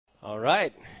All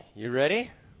right. You ready?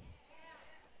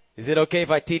 Is it okay if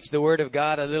I teach the Word of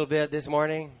God a little bit this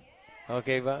morning?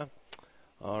 Okay ba?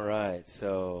 All right.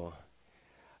 So,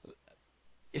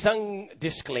 isang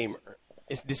disclaimer.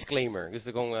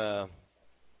 Gusto kong,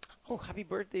 oh, happy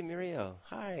birthday, Muriel.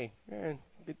 Hi.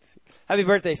 Good to see. Happy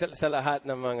birthday sa lahat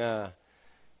ng mga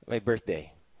may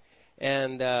birthday.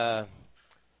 And a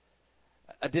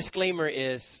disclaimer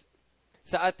is,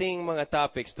 sa ating mga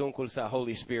topics tungkol sa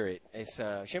Holy Spirit, is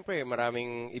syempre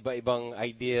maraming iba-ibang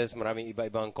ideas, maraming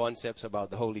iba-ibang concepts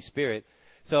about the Holy Spirit.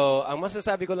 So, ang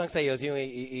masasabi ko lang sa iyo, yung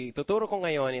ituturo ko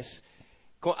ngayon is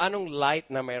kung anong light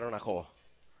na mayroon ako.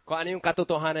 Kung ano yung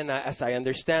katotohanan na as I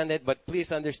understand it, but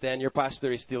please understand, your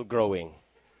pastor is still growing.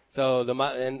 So,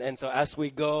 and so as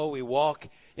we go, we walk,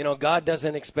 God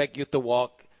doesn't expect you to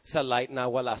walk sa light na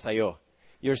wala sa'yo.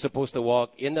 You're supposed to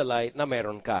walk in the light na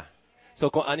meron ka. So,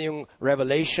 kung ano yung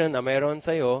revelation na meron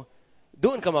sa'yo,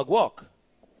 doon ka mag-walk.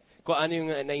 Kung ano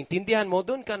yung naintindihan mo,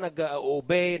 doon ka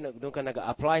nag-obey, doon ka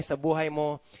nag-apply sa buhay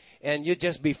mo, and you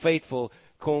just be faithful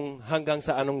kung hanggang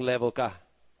sa anong level ka.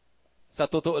 Sa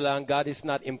totoo lang, God is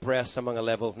not impressed sa mga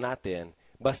levels natin.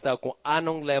 Basta kung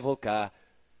anong level ka,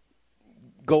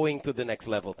 going to the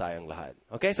next level tayong lahat.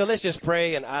 Okay, so let's just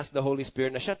pray and ask the Holy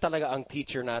Spirit na siya talaga ang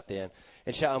teacher natin,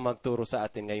 and siya ang magturo sa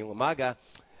atin ngayong umaga.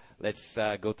 Let's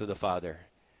go to the Father.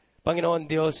 Panginoon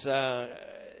Diyos,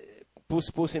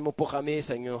 puspusin mo po kami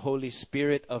sa inyong Holy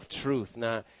Spirit of truth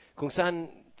na kung saan,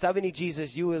 sabi ni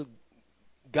Jesus, you will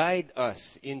guide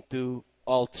us into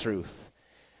all truth.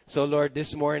 So Lord,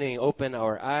 this morning, open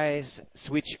our eyes,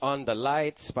 switch on the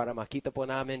lights para makita po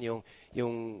namin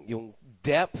yung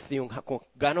depth, yung kung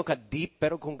gaano ka deep,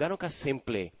 pero kung gaano ka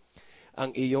simple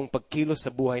ang iyong pagkilos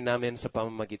sa buhay namin sa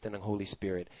pamamagitan ng Holy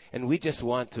Spirit. And we just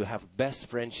want to have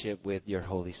best friendship with your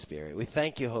Holy Spirit. We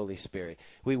thank you, Holy Spirit.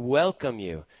 We welcome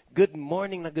you. Good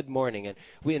morning na good morning. And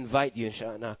we invite you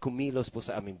na kumilos po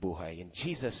sa aming buhay. In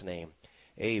Jesus' name,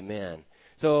 amen.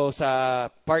 So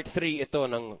sa part 3 ito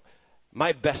ng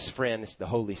my best friend is the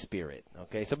Holy Spirit.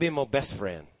 Okay, sabihin mo, best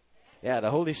friend. Yeah,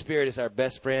 the Holy Spirit is our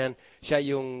best friend.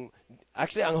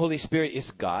 Actually, ang Holy Spirit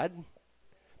is God.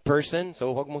 Person,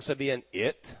 so huwag mong sabihin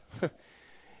it.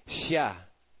 Siya,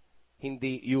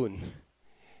 hindi yun.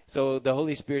 So the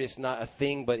Holy Spirit is not a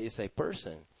thing, but it's a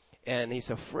person. And He's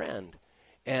a friend.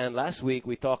 And last week,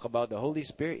 we talked about the Holy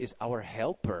Spirit is our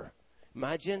helper.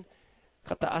 Imagine,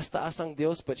 kataas-taas ang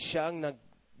Diyos, but siya ang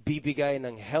nagbibigay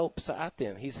ng help sa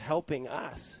atin. He's helping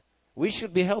us. We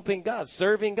should be helping God,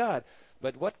 serving God.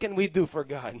 But what can we do for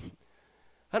God?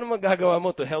 Ano magagawa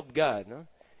mo to help God, no?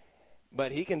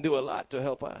 But He can do a lot to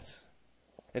help us.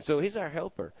 And so He's our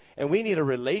helper. And we need a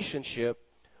relationship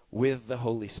with the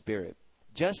Holy Spirit.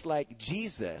 Just like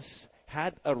Jesus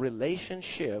had a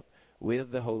relationship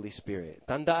with the Holy Spirit.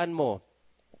 Tandaan mo,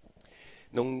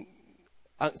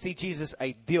 si Jesus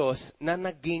ay Diyos na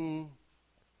naging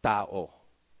tao.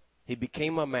 He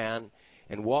became a man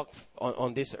and walked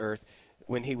on this earth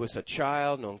when He was a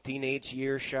child, nung teenage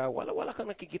years siya. Wala kang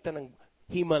nakikita ng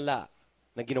himala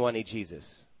na ginawa ni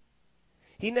Jesus.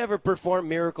 He never performed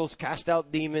miracles, cast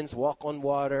out demons, walk on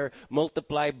water,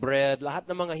 multiply bread. Lahat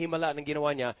ng mga himala na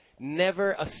ginawa niya,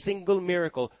 never a single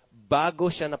miracle bago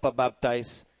siya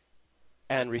napabaptize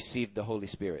and received the Holy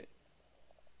Spirit.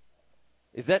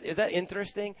 Is that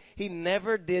interesting? He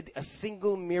never did a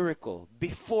single miracle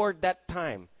before that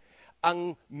time.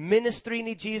 Ang ministry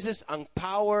ni Jesus, ang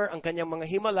power, ang kanyang mga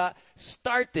himala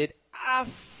started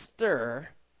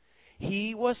after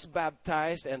He was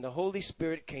baptized and the Holy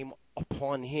Spirit came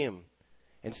upon Him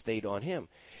and stayed on Him.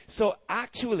 So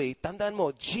actually, tandaan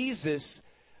mo, Jesus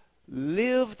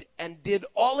lived and did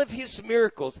all of His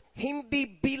miracles hindi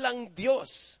bilang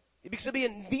Diyos. Ibig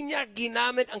sabihin, hindi niya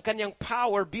ginamit ang kanyang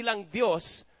power bilang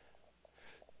Diyos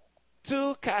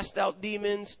to cast out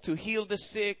demons, to heal the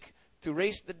sick, to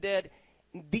raise the dead.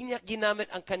 Hindi niya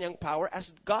ginamit ang kanyang power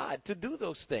as God to do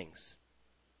those things.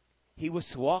 He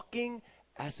was walking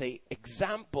as a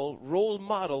example, role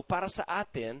model para sa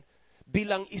atin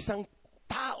bilang isang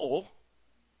tao.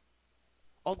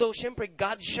 Although, syempre,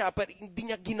 God siya, but hindi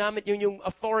niya ginamit yung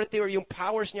authority or yung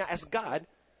powers niya as God.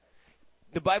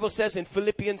 The Bible says in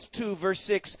Philippians 2 verse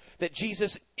 6 that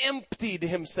Jesus emptied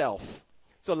Himself.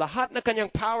 So lahat na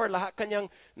kanyang power, lahat kanyang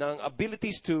ng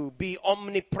abilities to be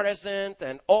omnipresent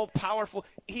and all-powerful,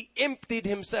 He emptied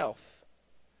Himself.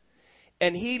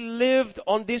 And He lived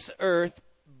on this earth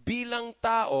bilang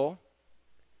tao,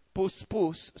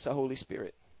 puspus sa Holy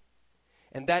Spirit.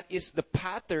 And that is the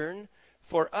pattern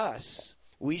for us.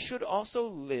 We should also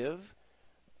live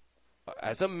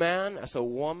as a man, as a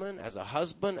woman, as a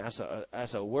husband,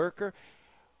 as a worker,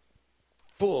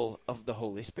 full of the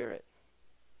Holy Spirit.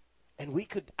 And we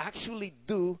could actually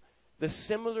do the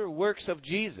similar works of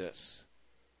Jesus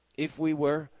if we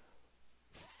were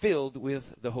filled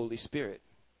with the Holy Spirit.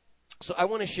 So I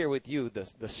want to share with you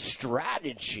the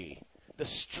strategy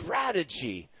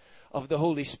of the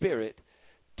Holy Spirit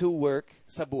to work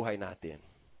sa buhay natin.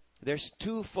 There's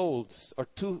two folds or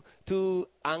two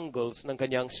angles ng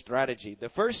kanyang strategy. The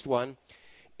first one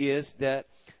is that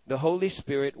the Holy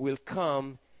Spirit will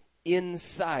come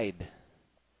inside.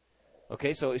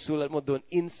 Okay, so isulat mo doon,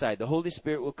 inside. The Holy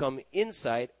Spirit will come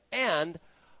inside and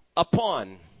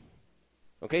upon.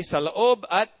 Okay, sa loob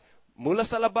at mula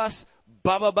sa labas,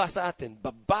 bababa sa atin,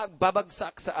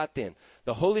 babagsak sa atin.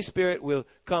 The Holy Spirit will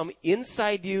come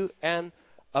inside you and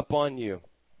upon you.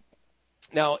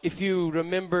 Now, if you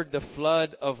remember the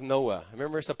flood of Noah,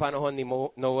 remember sa panahon ni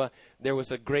Noah, there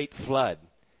was a great flood.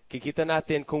 Kikita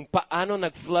natin kung paano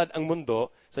nag-flood ang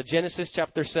mundo sa Genesis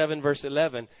chapter 7 verse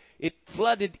 11. It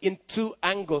flooded in two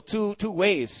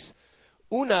ways.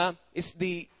 Una is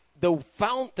the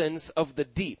fountains of the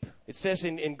deep. It says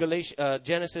in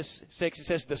Genesis 6, it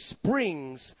says the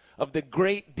springs of the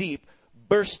great deep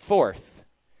burst forth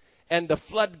and the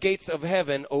floodgates of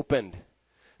heaven opened.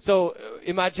 So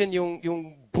imagine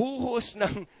yung buhos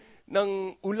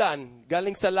ng ulan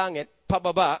galing sa langit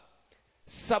pababa,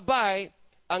 sabay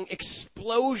ang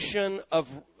explosion of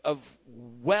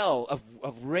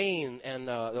rain, and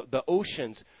the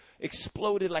oceans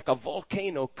exploded like a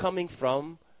volcano coming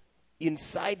from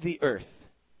inside the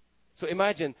earth. So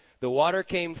imagine, the water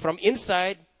came from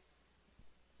inside,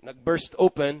 nagburst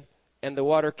open, and the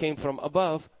water came from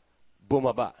above,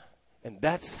 bumaba. And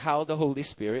that's how the Holy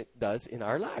Spirit does in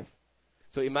our life.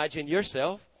 So imagine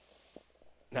yourself,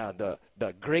 now the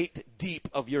great deep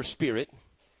of your spirit,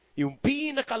 yung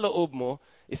pinakaloob mo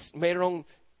is merong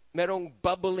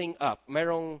bubbling up,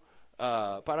 merong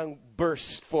parang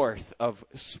burst forth of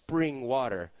spring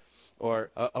water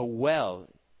or a well.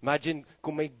 Imagine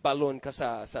kung may balon ka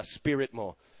sa spirit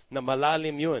mo na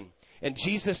malalim yun. And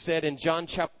Jesus said in John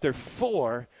chapter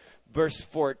 4 verse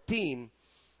 14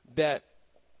 that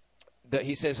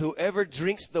he says, whoever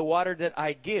drinks the water that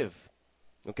I give.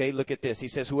 Okay, look at this. He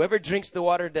says, whoever drinks the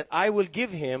water that I will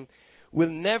give him will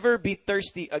never be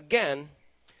thirsty again.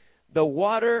 The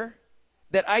water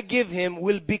that I give him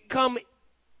will become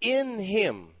in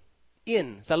him,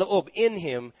 sa loob, in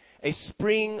him, a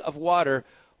spring of water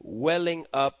welling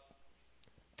up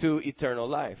to eternal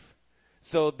life.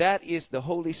 So that is the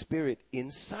Holy Spirit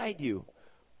inside you.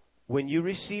 When you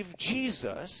receive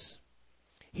Jesus,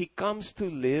 He comes to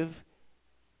live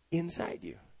inside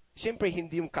you. Siyempre,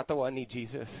 hindi yung katawan ni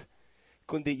Jesus,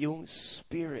 kundi yung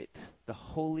Spirit, the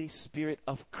Holy Spirit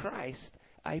of Christ,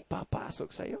 ay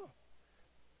papasok sa'yo.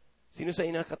 Sino sa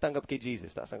inyo nakatanggap kay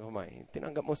Jesus? Taas ang kamay.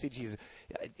 Tinanggap mo si Jesus.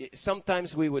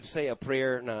 Sometimes we would say a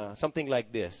prayer na something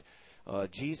like this.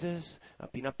 Jesus,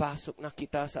 pinapasok na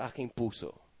kita sa aking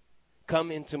puso.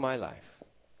 Come into my life.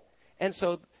 And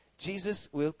so, Jesus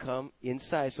will come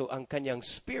inside. So, ang kanyang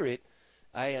spirit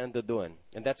ay ando doon.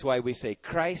 And that's why we say,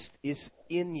 Christ is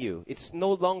in you. It's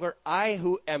no longer I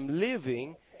who am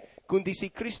living, kundi si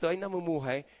Kristo ay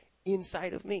namumuhay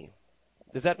inside of me.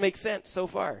 Does that make sense so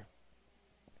far?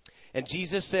 And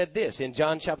Jesus said this in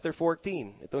John chapter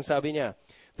 14. Itong sabi niya,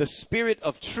 the Spirit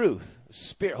of truth,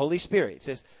 Holy Spirit, it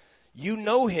says, you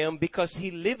know Him because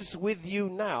He lives with you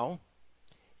now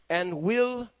and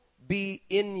will be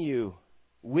in you.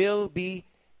 Will be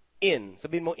in.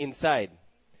 Sabihin mo, inside.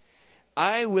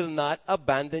 I will not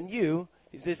abandon you.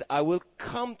 He says, I will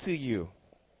come to you.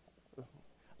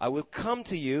 I will come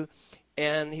to you.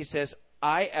 And He says,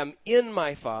 I am in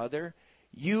my Father.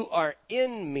 You are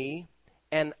in me.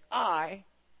 And I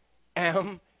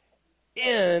am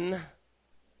in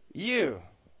you.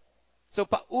 So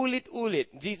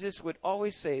paulit-ulit, Jesus would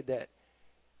always say that,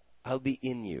 I'll be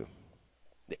in you.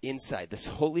 The inside, this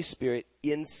Holy Spirit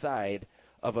inside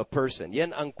of a person.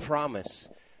 Yan ang promise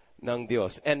ng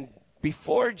Diyos. And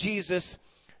before Jesus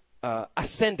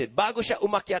ascended, bago siya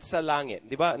umakyat sa langit,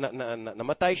 di ba?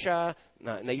 Namatay siya,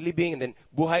 nailibing, and then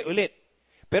buhay ulit.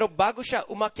 Pero bago siya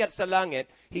umakyat sa langit,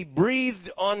 He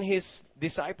breathed on His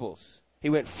disciples.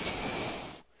 He went,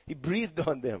 He breathed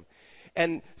on them.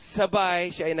 And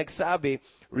sabay siya ay nagsabi,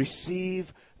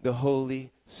 receive the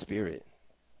Holy Spirit.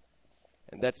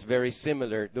 And that's very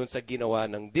similar dun sa ginawa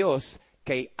ng Diyos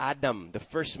kay Adam, the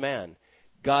first man.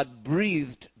 God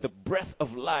breathed the breath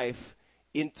of life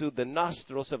into the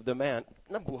nostrils of the man.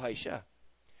 Nabuhay siya.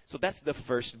 So that's the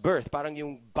first birth. Parang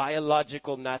yung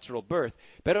biological natural birth.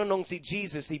 Pero nung si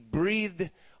Jesus, He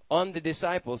breathed on the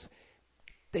disciples,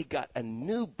 they got a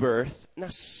new birth na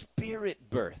spirit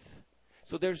birth.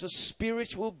 So there's a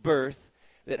spiritual birth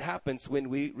that happens when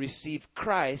we receive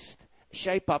Christ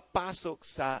siya'y papasok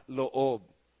sa loob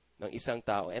ng isang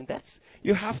tao. And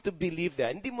you have to believe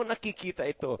that. Hindi mo nakikita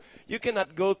ito. You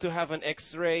cannot go to have an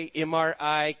X-ray,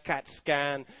 MRI, CAT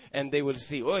scan, and they will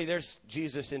see, oh, there's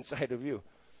Jesus inside of you.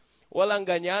 Walang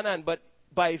ganyanan, but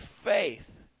by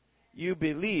faith, you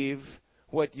believe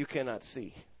what you cannot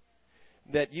see.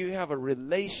 That you have a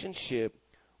relationship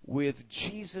with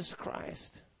Jesus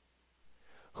Christ,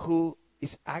 who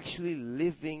is actually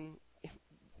living.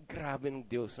 Grabe ng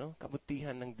Diyos, no?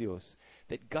 Kabutihan ng Diyos.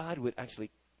 That God would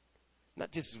actually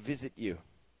not just visit you,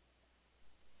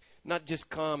 not just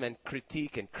come and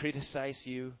critique and criticize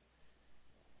you,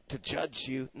 to judge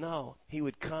you. No, He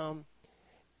would come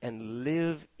and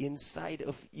live inside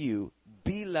of you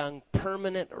bilang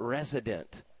permanent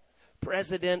resident,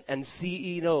 president and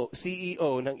CEO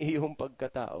ng iyong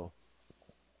pagkatao.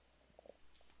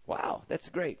 Wow, that's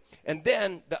great. And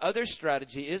then the other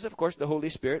strategy is, of course, the Holy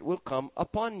Spirit will come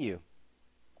upon you.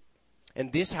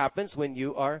 And this happens when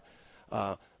you are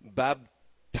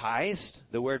baptized.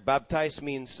 The word baptized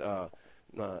means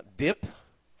dip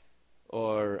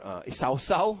or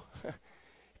isawsaw,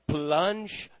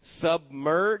 plunge,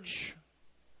 submerge,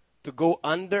 to go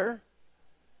under,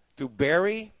 to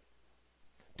bury,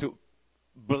 to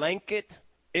blanket,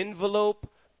 envelope,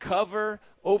 cover,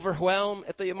 overwhelm.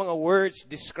 Ito yung mga words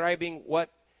describing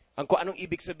kung anong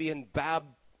ibig sabihin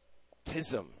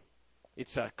baptism.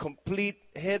 It's a complete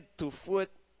head to foot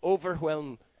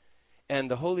overwhelm. And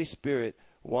the Holy Spirit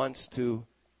wants to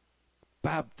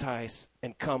baptize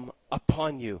and come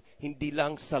upon you. Hindi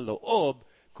lang sa loob,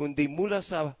 kundi mula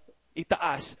sa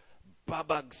itaas,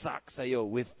 babagsak sa'yo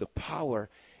with the power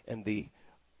and the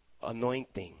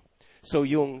anointing. So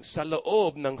yung sa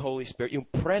loob ng Holy Spirit, yung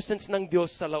presence ng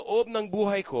Diyos sa loob ng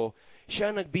buhay ko,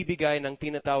 siya nagbibigay ng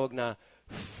tinatawag na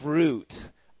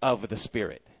fruit of the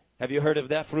Spirit. Have you heard of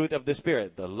that? Fruit of the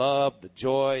Spirit. The love, the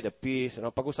joy, the peace.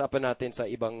 Pag-usapan natin sa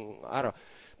ibang araw.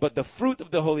 But the fruit of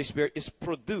the Holy Spirit is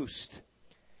produced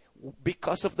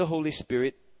because of the Holy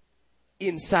Spirit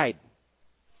inside.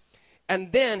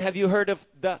 And then, have you heard of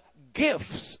the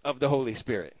gifts of the Holy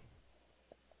Spirit?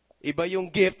 Iba yung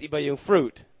gift, iba yung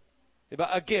fruit. Diba?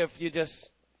 A gift, you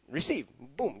just receive.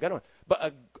 Boom, ganon.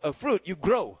 But a fruit, you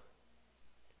grow.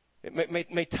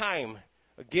 May time.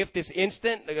 A gift is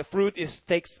instant. A fruit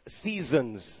takes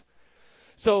seasons.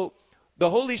 So, the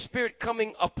Holy Spirit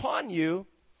coming upon you,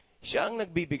 siya ang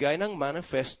nagbibigay ng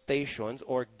manifestations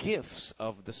or gifts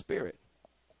of the Spirit.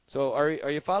 So, are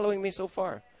you following me so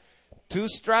far? Two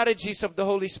strategies of the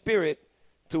Holy Spirit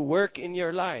to work in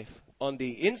your life. On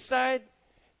the inside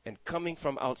and coming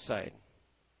from outside.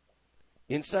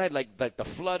 Inside, like the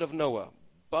flood of Noah,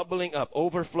 bubbling up,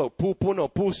 overflow, pupuno,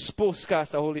 pus ka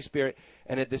sa Holy Spirit.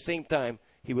 And at the same time,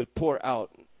 He will pour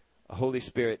out a Holy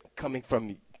Spirit coming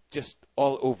from just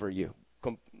all over you.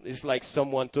 It's like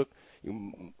someone took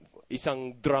yung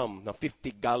isang drum, na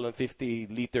 50-gallon,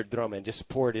 50-liter drum, and just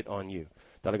poured it on you.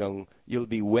 Talagang you'll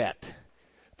be wet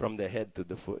from the head to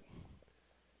the foot.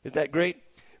 Isn't that great?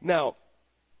 Now,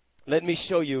 let me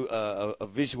show you a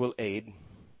visual aid.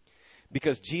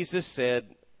 Because Jesus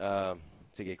said,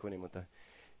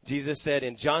 Jesus said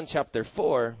in John chapter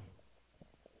 4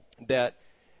 that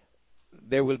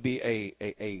there will be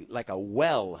like a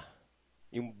well,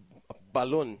 yung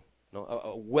balon, no,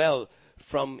 a well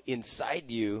from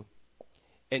inside you,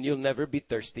 and you'll never be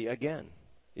thirsty again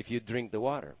if you drink the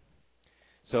water.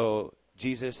 So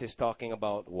Jesus is talking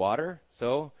about water.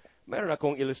 So meron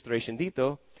akong illustration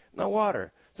dito na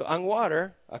water. So ang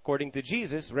water, according to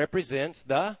Jesus, represents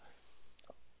the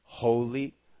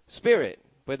Holy Spirit.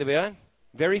 Pwede ba yan?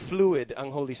 Very fluid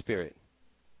ang Holy Spirit.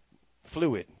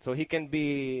 Fluid. So He can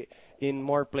be in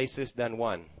more places than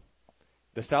one.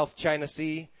 The South China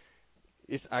Sea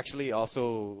is actually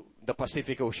also the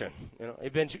Pacific Ocean.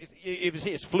 Eventually, you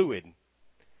see, it's fluid.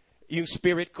 Yung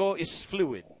spirit ko is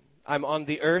fluid. I'm on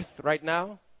the earth right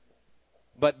now.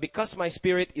 But because my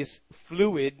spirit is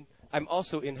fluid, I'm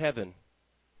also in heaven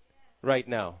right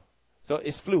now. So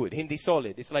it's fluid, hindi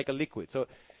solid. It's like a liquid. So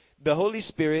the Holy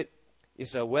Spirit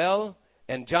is a well.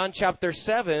 And John chapter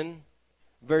 7,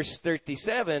 verse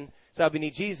 37, sabi ni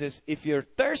Jesus, if you're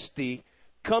thirsty,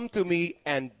 come to me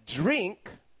and drink,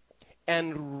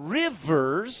 and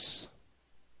rivers,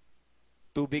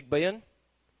 tubig ba yan?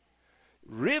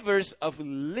 Rivers of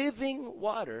living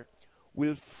water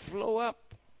will flow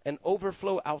up and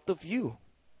overflow out of you.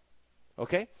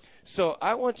 Okay? So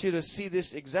I want you to see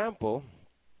this example.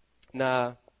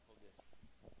 Na,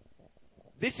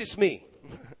 this is me.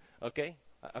 Okay?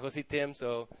 Ako si Tim.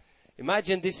 So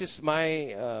imagine this is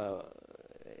my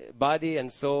body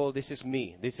and soul. This is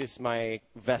me. This is my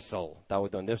vessel.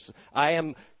 Tawag doon. I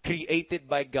am created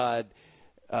by God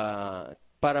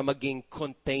para maging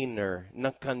container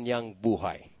ng kanyang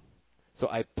buhay.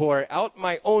 So I pour out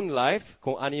my own life,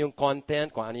 kung ano yung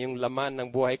content, kung ano yung laman ng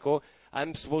buhay ko.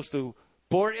 I'm supposed to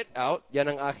pour it out.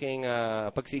 Yan ang aking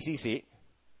pagsisisi.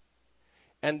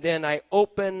 And then I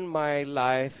open my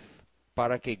life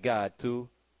para kay God to,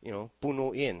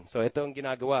 punuin. So ito ang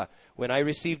ginagawa. When I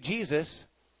receive Jesus,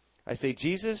 I say,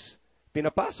 Jesus,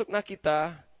 pinapasok na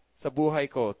kita sa buhay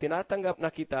ko. Tinatanggap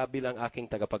na kita bilang aking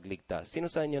tagapagligtas. Sino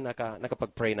sa inyo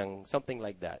nakapag-pray ng something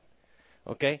like that?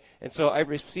 Okay? And so I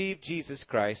received Jesus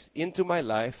Christ into my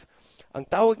life. Ang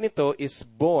tawag nito is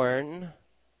born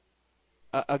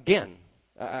again.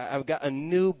 I've got a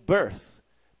new birth.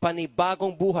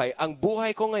 Panibagong buhay. Ang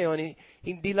buhay ko ngayon,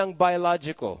 hindi lang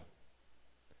biological.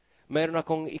 Meron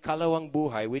akong ikalawang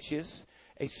buhay, which is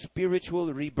a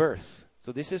spiritual rebirth. So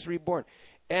this is reborn.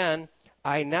 And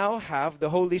I now have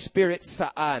the Holy Spirit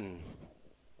saan?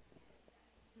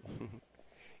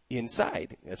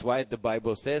 Inside. That's why the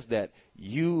Bible says that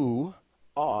you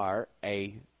are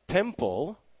a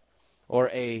temple or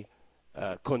a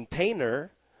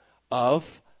container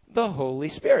of the Holy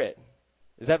Spirit.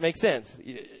 Does that make sense?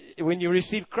 When you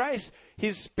receive Christ,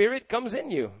 His Spirit comes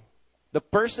in you. The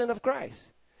person of Christ.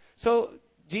 So,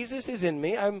 Jesus is in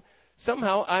me. I'm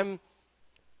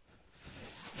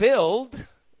filled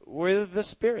with the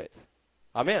Spirit.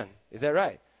 Amen. Is that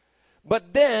right?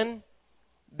 But then,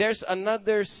 there's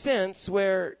another sense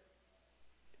where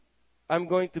I'm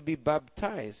going to be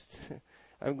baptized.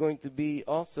 I'm going to be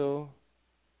also,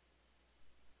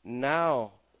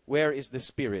 now, where is the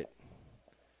Spirit?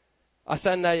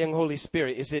 Asan na yung Holy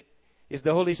Spirit? Is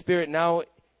the Holy Spirit now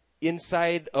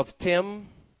inside of Tim?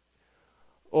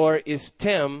 Or is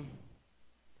Tim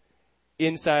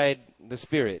inside the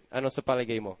Spirit? Ano sa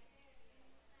palagay mo?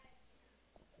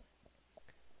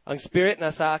 Ang Spirit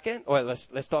nasa akin? Well,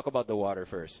 let's talk about the water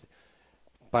first.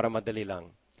 Para madali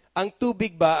lang. Ang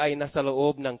tubig ba ay nasa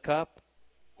loob ng cup?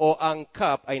 O ang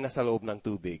cup ay nasa loob ng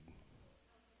tubig?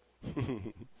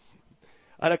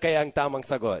 Ano kaya ang tamang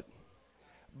sagot?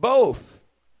 Both.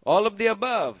 All of the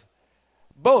above.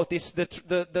 Both is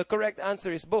the correct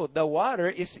answer is both. The water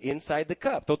is inside the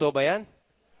cup. Totoo ba yan?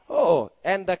 Oo.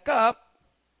 And the cup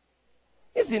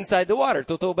is inside the water.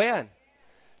 Totoo ba yan?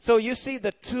 So you see the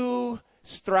two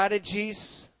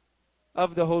strategies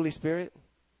of the Holy Spirit?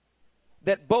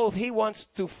 That both He wants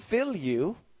to fill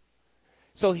you,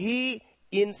 so He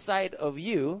inside of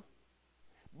you,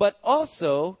 but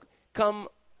also come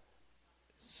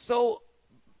so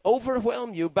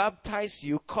overwhelm you, baptize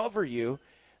you, cover you,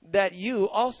 that you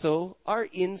also are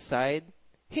inside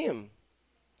Him.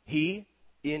 He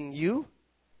in you,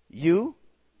 you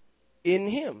in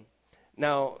Him.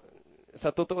 Now, sa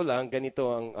totoo lang,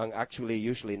 ganito ang actually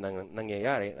usually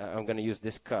nangyayari. I'm gonna use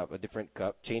this cup, a different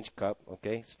cup, change cup,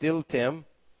 okay? Still Tim.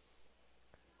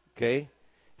 Okay?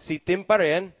 Si Tim pa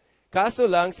rin. Kaso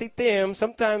lang, si Tim,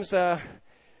 sometimes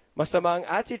masama ang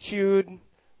attitude,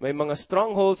 may mga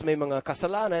strongholds, may mga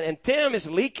kasalanan, and Tim is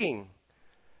leaking.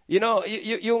 You know,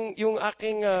 yung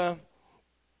aking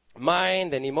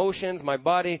mind and emotions, my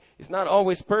body is not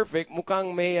always perfect.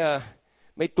 Mukhang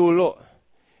may tulo.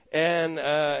 And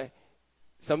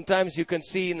sometimes you can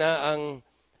see na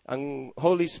ang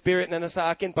Holy Spirit na nasa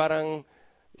akin parang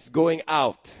is going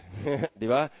out.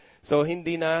 Di ba? So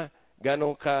hindi na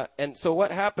ganun ka. And so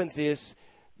what happens is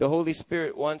the Holy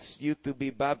Spirit wants you to be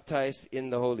baptized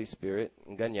in the Holy Spirit.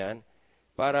 Ganyan.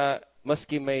 Para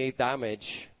maski may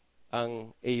damage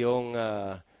ang iyong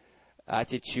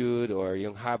attitude or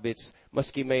yung habits,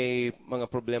 maski may mga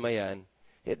problema yan,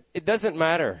 it doesn't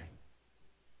matter.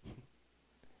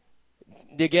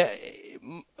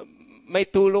 May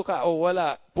tulo ka o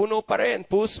wala, puno pa rin,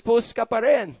 pus ka pa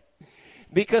rin.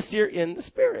 Because you're in the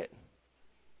Spirit.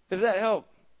 Does that help?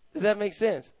 Does that make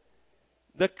sense?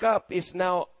 The cup is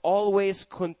now always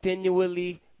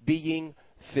continually being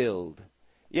filled.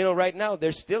 You know, right now,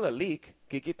 there's still a leak.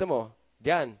 Kikita mo,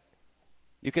 diyan.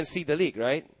 You can see the leak,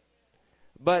 right?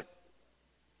 But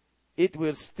it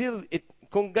will still,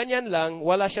 kung ganyan lang,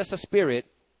 wala siya sa Spirit,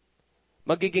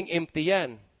 magiging empty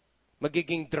yan.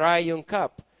 Magiging dry yung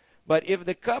cup. But if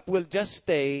the cup will just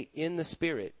stay in the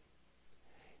Spirit,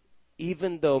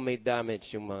 even though may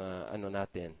damage yung mga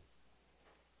natin,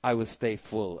 I will stay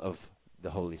full of the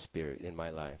Holy Spirit in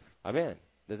my life. Amen.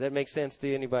 Does that make sense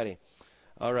to anybody?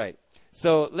 All right.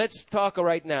 So let's talk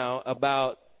right now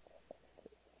about,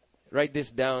 write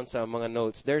this down sa mga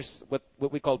notes. There's what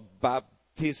we call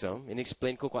baptism.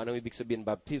 In-explain ko kung anong ibig sabihin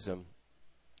baptism.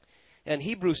 And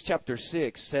Hebrews chapter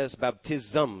 6 says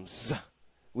baptisms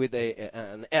with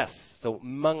an S. So,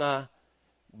 mga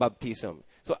baptism.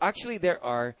 So, actually, there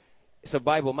are sa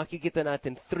Bible, makikita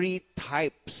natin 3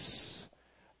 types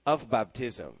of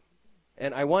baptism.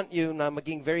 And I want you na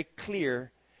maging very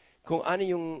clear kung ano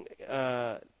yung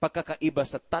pagkakaiba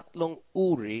sa 3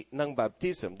 uri ng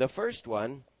baptism. The first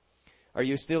one, are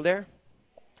you still there?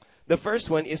 The first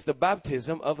one is the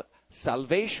baptism of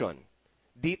salvation.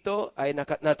 Dito ay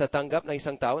natatanggap ng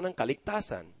isang tao ng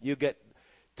kaligtasan. You get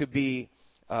to be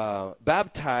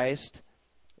baptized,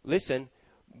 listen,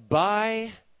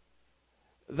 by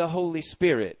the Holy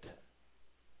Spirit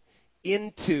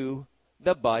into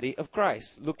the body of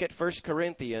Christ. Look at 1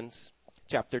 Corinthians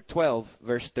chapter 12,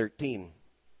 verse 13.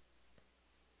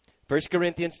 1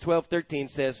 Corinthians 12:13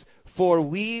 says, "For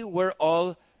we were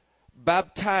all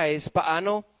baptized,"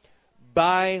 paano?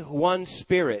 By one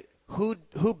Spirit.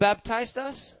 Who baptized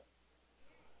us?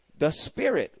 The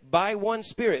Spirit. By one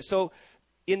Spirit. So,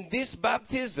 in this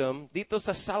baptism, dito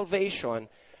sa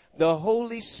salvation, the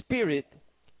Holy Spirit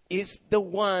is the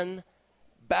one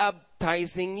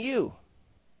baptizing you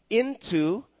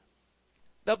into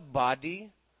the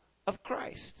body of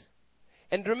Christ.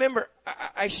 And remember,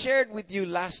 I shared with you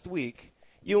last week,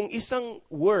 yung isang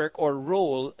work or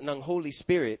role ng Holy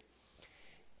Spirit,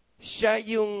 siya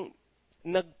yung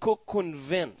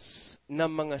nagko-convince ng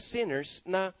mga sinners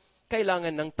na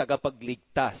kailangan ng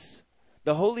tagapagligtas.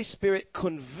 The Holy Spirit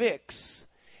convicts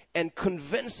and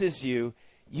convinces you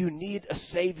need a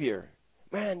Savior.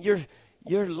 Man,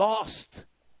 you're lost.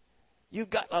 You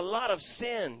got a lot of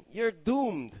sin. You're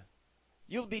doomed.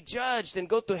 You'll be judged and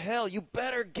go to hell. You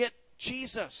better get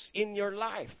Jesus in your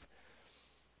life.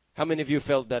 How many of you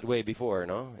felt that way before,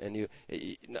 no? And you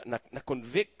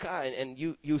na-convict ka and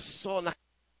you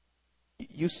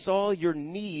saw your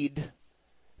need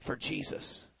for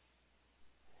Jesus.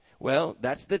 Well,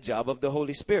 that's the job of the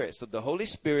Holy Spirit. So the Holy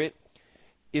Spirit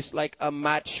is like a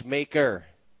matchmaker.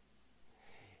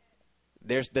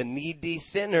 There's the needy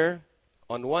sinner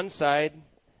on one side.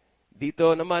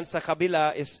 Dito naman sa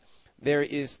kabila there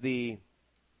is the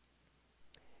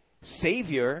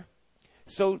Savior.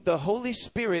 So the Holy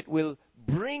Spirit will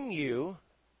bring you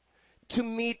to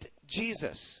meet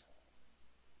Jesus.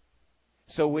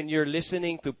 So when you're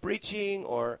listening to preaching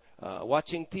or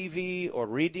watching TV or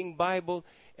reading Bible,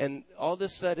 and all of a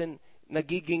sudden,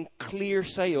 nagiging clear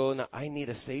sa'yo na I need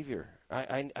a Savior.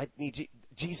 I need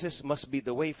Jesus must be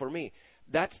the way for me.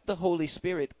 That's the Holy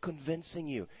Spirit convincing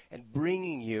you and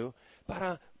bringing you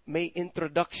para may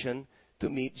introduction to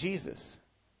meet Jesus.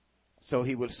 So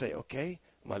He will say, okay,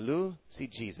 Malu, si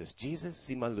Jesus. Jesus,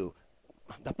 si Malu.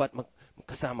 Dapat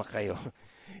magkasama kayo.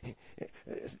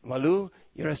 Malu,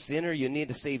 you're a sinner, you need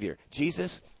a Savior.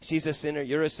 Jesus, she's a sinner,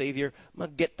 you're a Savior.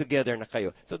 Mag-get together na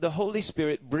kayo. So the Holy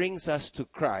Spirit brings us to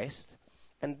Christ.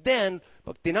 And then,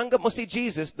 pag tinanggap mo si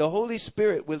Jesus, the Holy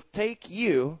Spirit will take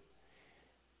you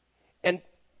and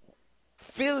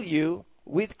fill you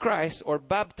with Christ or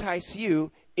baptize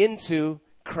you into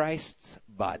Christ's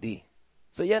body.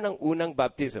 So yan ang unang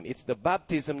baptism. It's the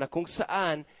baptism na kung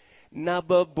saan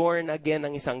nababorn again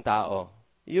ang isang tao.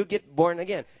 You get born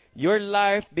again. Your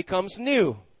life becomes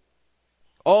new.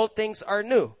 All things are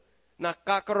new.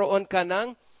 Nakakaroon ka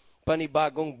ng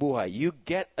panibagong buhay. You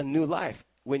get a new life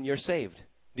when you're saved.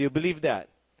 Do you believe that?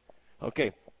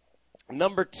 Okay.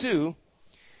 Number 2,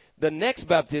 the next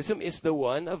baptism is the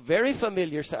one very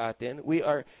familiar sa atin. We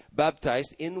are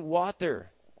baptized in water.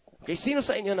 Okay, sino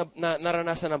sa inyo na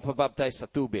naranasan ng pabaptize sa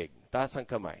tubig? Taas ang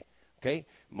kamay. Okay?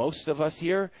 Most of us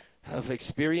here have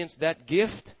experienced that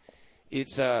gift.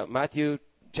 It's Matthew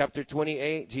chapter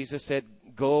 28. Jesus said,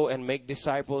 go and make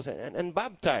disciples and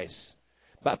baptize.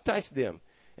 Baptize them.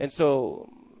 And so,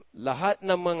 lahat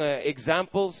ng mga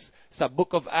examples sa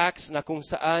book of Acts na kung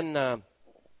saan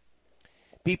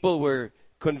people were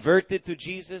converted to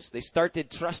Jesus, they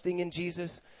started trusting in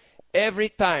Jesus, every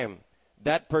time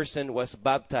that person was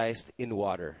baptized in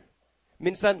water.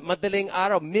 Minsan, madaling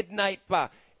araw, midnight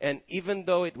pa, and even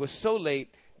though it was so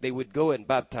late, they would go and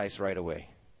baptize right away.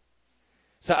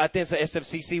 Sa atin, sa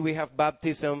SFCC, we have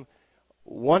baptism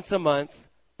once a month,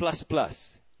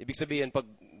 plus. Ibig sabihin, pag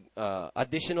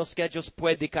additional schedules,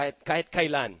 pwede kahit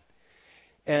kailan.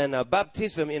 And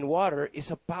baptism in water is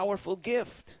a powerful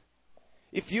gift.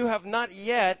 If you have not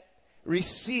yet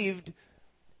received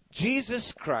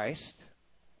Jesus Christ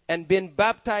and been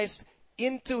baptized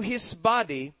into His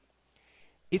body,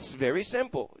 it's very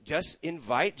simple. Just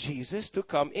invite Jesus to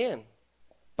come in.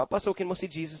 Papasukin mo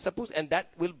si Jesus sa puso, and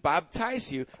that will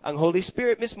baptize you. Ang Holy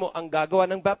Spirit mismo, ang gagawa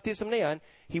ng baptism na yan,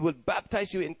 He will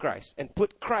baptize you in Christ and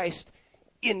put Christ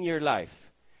in your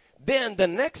life. Then,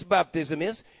 the next baptism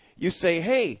is, you say,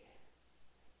 hey,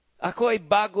 ako ay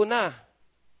bago na.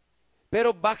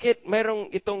 Pero bakit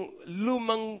merong itong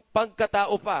lumang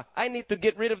pagkatao pa? I need to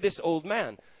get rid of this old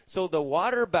man. So the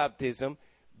water baptism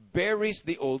buries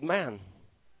the old man.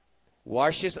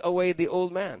 Washes away the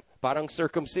old man. Parang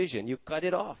circumcision. You cut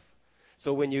it off.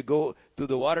 So when you go to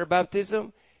the water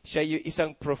baptism, siya yung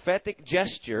isang prophetic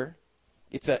gesture.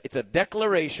 It's a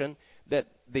declaration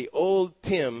that the old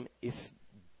Tim is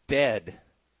dead.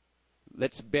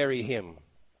 Let's bury him.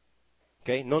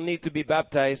 Okay? No need to be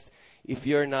baptized if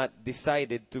you're not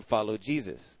decided to follow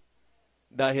Jesus.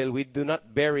 Dahil we do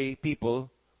not bury people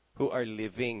who are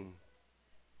living.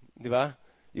 Diba?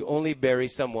 You only bury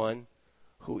someone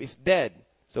who is dead.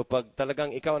 So pag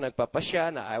talagang ikaw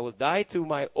nagpapasya na I will die to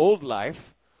my old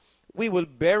life, we will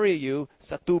bury you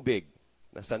sa tubig.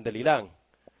 Na sandali lang.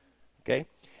 Okay?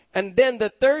 And then the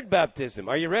third baptism,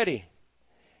 are you ready?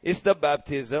 Is the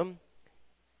baptism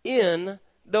in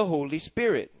the Holy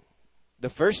Spirit. The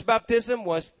first baptism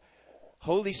was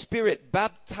Holy Spirit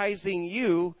baptizing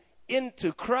you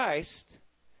into Christ.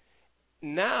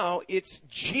 Now it's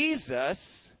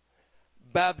Jesus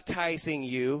baptizing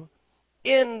you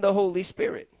in the Holy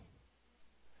Spirit.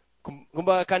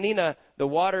 Kumbaga kanina, the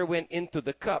water went into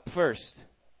the cup first.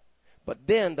 But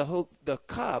then the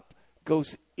cup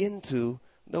goes into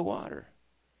the water.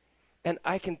 And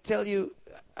I can tell you,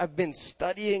 I've been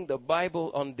studying the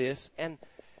Bible on this, and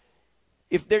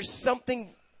if there's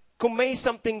something, kung may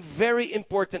something very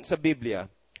important sa Biblia,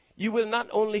 you will not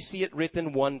only see it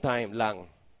written one time lang.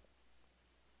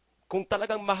 Kung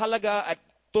talagang mahalaga at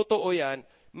totoo yan,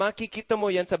 makikita mo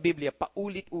yan sa Biblia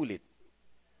paulit-ulit.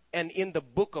 And in the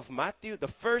book of Matthew, the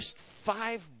first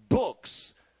 5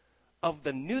 books of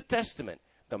the New Testament,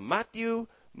 the Matthew,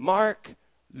 Mark,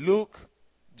 Luke,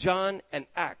 John, and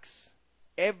Acts,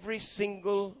 every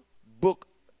single book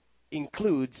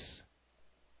includes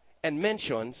and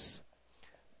mentions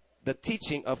the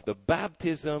teaching of the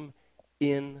baptism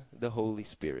in the Holy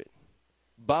Spirit.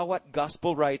 Bawat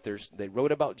gospel writers, they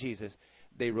wrote about Jesus,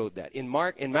 they wrote that. In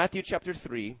Matthew chapter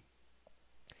 3,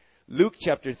 Luke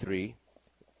chapter 3,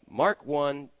 Mark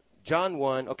 1, John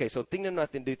 1. Okay, so tingnan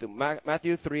natin dito.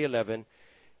 Matthew 3:11.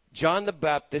 John the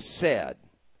Baptist said,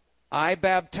 I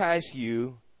baptize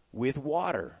you with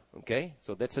water. Okay,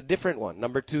 so that's a different one.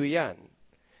 Number 2 yan.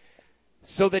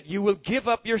 So that you will give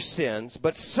up your sins,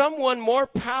 but someone more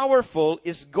powerful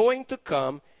is going to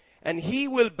come, and he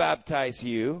will baptize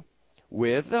you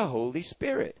with the Holy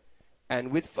Spirit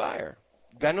and with fire.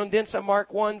 Ganon din sa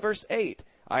Mark 1 verse 8.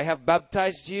 I have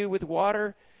baptized you with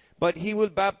water, but he will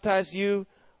baptize you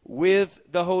with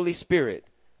the Holy Spirit.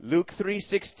 Luke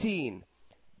 3:16,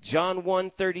 John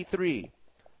 1:33,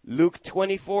 Luke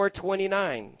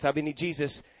 24:29. Sabi ni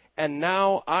Jesus, and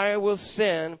now I will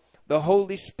send the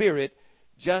Holy Spirit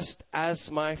just as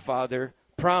my Father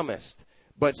promised.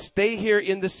 But stay here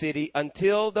in the city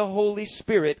until the Holy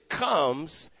Spirit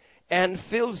comes and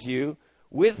fills you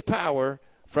with power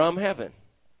from heaven.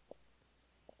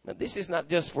 Now, this is not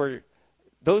just for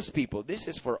those people. This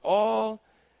is for all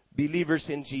believers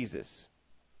in Jesus.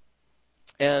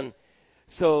 And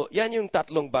so, yan yung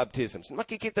tatlong baptisms.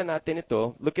 Makikita natin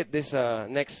ito. Look at this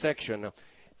next section.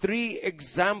 3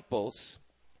 examples.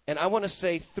 And I want to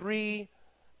say 3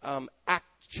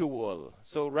 actual.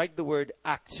 So, write the word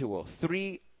actual.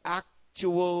 3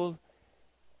 actual,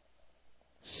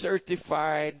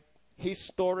 certified,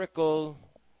 historical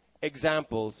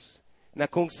examples na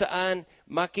kung saan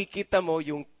makikita mo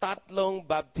yung tatlong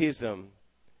baptism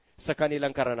sa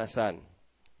kanilang karanasan.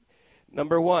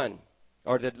 Number 1,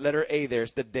 or the letter A,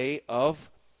 there's the day of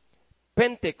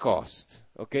Pentecost.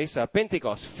 Okay, sa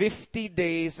Pentecost, 50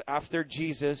 days after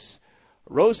Jesus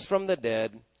rose from the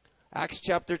dead, Acts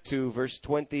chapter 2, verse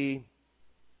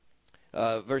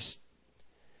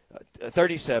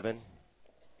 37.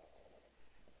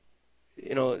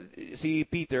 You know, si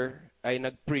Peter ay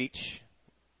nag-preach.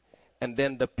 And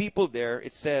then the people there,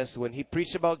 it says, when he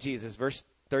preached about Jesus, verse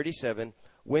 37,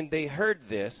 when they heard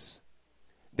this,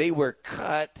 they were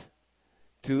cut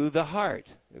to the heart.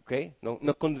 Okay?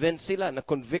 Na-convince sila,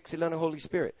 na-convict sila ng Holy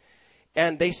Spirit.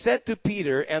 And they said to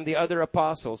Peter and the other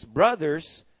apostles,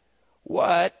 brothers,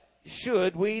 what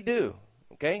should we do?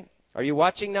 Okay? Are you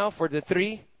watching now for the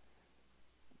 3?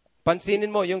 Pansinin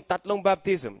mo yung tatlong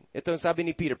baptism. Ito ang sabi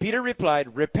ni Peter. Peter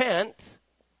replied, repent.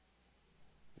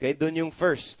 Okay, doon yung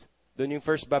first. Doon yung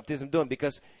first baptism doon.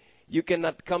 Because you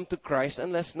cannot come to Christ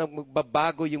unless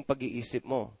magbabago yung pag-iisip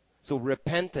mo. So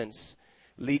repentance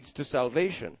leads to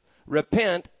salvation.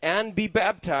 Repent and be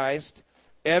baptized,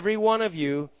 every one of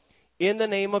you, in the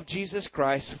name of Jesus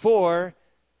Christ for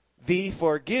the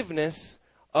forgiveness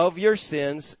of your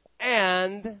sins.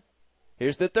 And,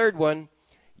 here's the third one,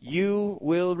 you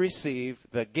will receive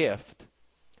the gift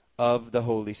of the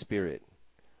Holy Spirit.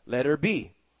 Letter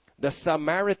B, the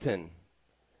Samaritan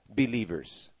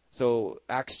believers. So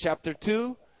Acts chapter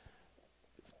 2,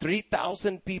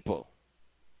 3,000 people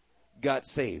got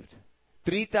saved.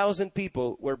 3,000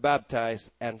 people were baptized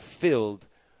and filled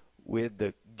with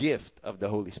the gift of the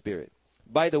Holy Spirit.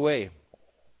 By the way,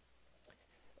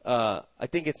 I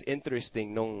think it's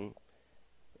interesting nung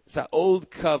sa Old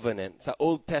Covenant, sa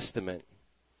Old Testament,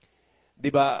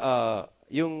 'di ba,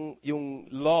 yung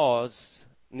laws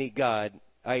ni God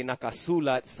ay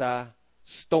nakasulat sa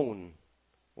stone.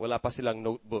 Wala pa silang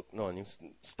notebook noon. Yung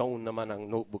stone naman ang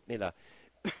notebook nila.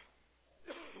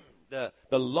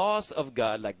 The laws of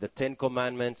God, like the Ten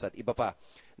Commandments at iba pa,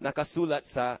 nakasulat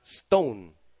sa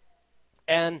stone.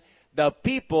 And the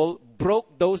people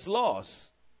broke those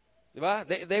laws. Diba?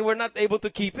 They were not able to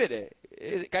keep it.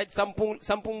 Kahit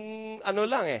sampung ano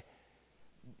lang eh.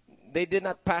 They did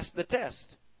not pass the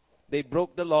test. They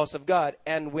broke the laws of God.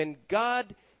 And when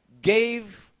God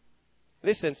gave,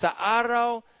 listen, sa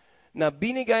araw na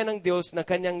binigay ng Diyos na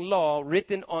kanyang law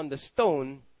written on the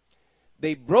stone,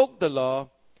 they broke the law.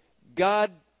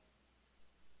 God,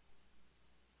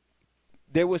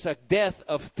 there was a death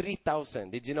of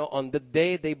 3,000. Did you know, on the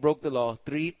day they broke the law,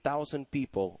 3,000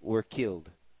 people were killed.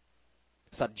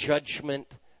 Sa judgment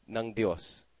ng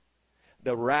Diyos.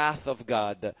 The wrath of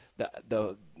God,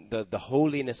 the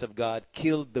holiness of God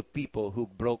killed the people who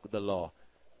broke the law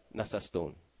na sa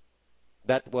stone.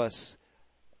 That was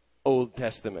Old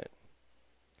Testament.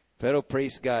 Pero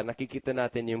praise God, nakikita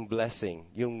natin yung blessing,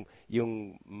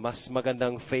 yung mas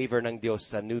magandang favor ng Diyos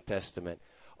sa New Testament.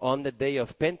 On the day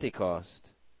of Pentecost,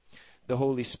 the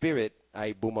Holy Spirit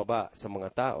ay bumaba sa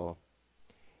mga tao.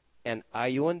 And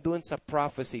ayon dun sa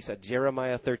prophecy sa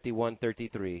Jeremiah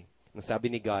 31:33, nang sabi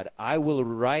ni God, I will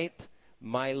write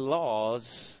my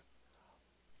laws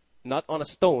not on a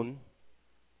stone,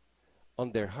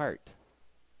 on their heart.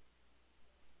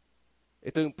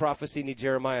 Ito yung prophecy ni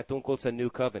Jeremiah tungkol sa New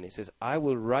Covenant. It says, I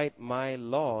will write my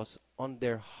laws on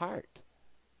their heart.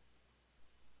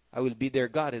 I will be their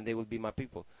God and they will be my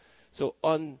people. So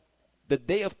on the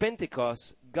day of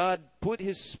Pentecost, God put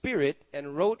His Spirit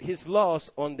and wrote His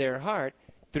laws on their heart.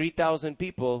 3,000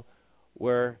 people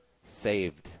were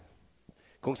saved.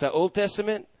 Kung sa Old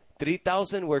Testament,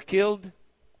 3,000 were killed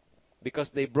because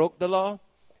they broke the law.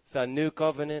 Sa New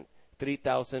Covenant,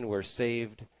 3,000 were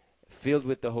saved, filled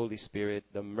with the Holy Spirit.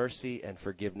 The mercy and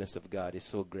forgiveness of God is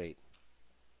so great.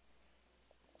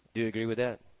 Do you agree with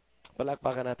that?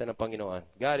 Palakpakan natin ang Panginoon.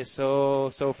 God is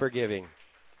so forgiving.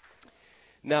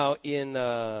 Now, in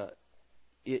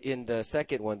the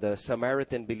second one, the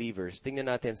Samaritan believers, tingnan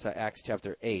natin sa Acts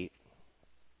chapter 8.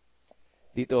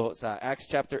 Dito sa Acts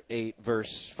chapter 8,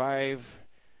 verse 5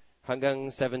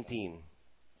 hanggang 17.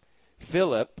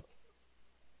 Philip,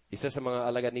 isa sa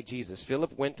mga alagad ni Jesus,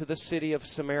 Philip went to the city of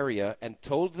Samaria and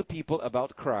told the people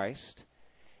about Christ,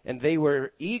 and they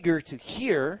were eager to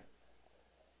hear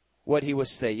what he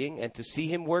was saying and to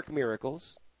see him work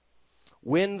miracles.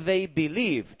 When they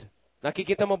believed,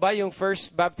 nakikita mo ba yung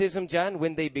first baptism dyan?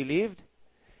 When they believed,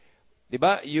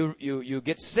 diba? You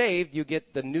get saved, you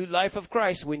get the new life of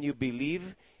Christ when you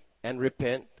believe and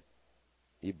repent.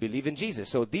 You believe in Jesus.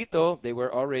 So dito, they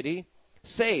were already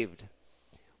saved.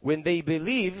 When they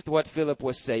believed what Philip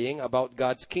was saying about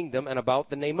God's kingdom and about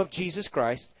the name of Jesus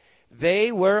Christ,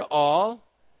 they were all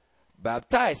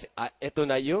baptized. Ito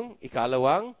na yung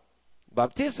ikalawang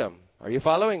baptism. Are you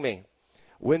following me?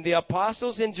 When the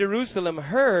apostles in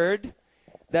Jerusalem heard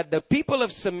that the people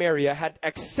of Samaria had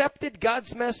accepted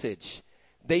God's message,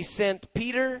 they sent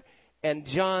Peter and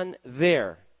John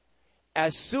there.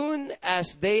 As soon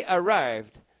as they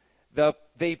arrived,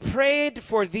 they prayed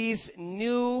for these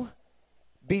new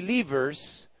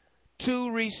believers to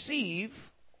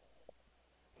receive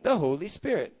the Holy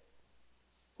Spirit.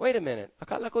 Wait a minute.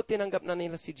 Akala ko tinanggap na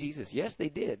nila si Jesus. Yes, they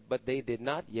did. But they did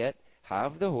not yet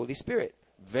have the Holy Spirit.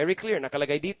 Very clear.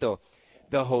 Nakalagay dito.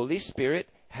 The Holy Spirit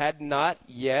had not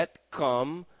yet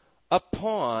come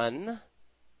upon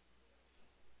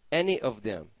any of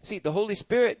them. See, the Holy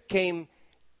Spirit came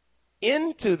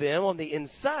into them on the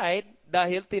inside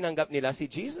dahil tinanggap nila si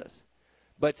Jesus.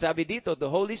 But sabi dito, the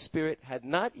Holy Spirit had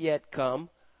not yet come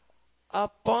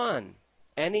upon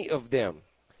any of them.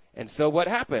 And so what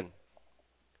happened?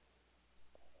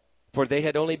 For they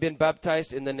had only been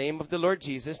baptized in the name of the Lord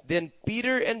Jesus. Then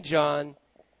Peter and John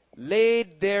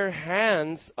laid their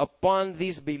hands upon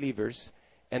these believers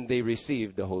and they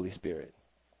received the Holy Spirit.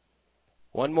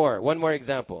 One more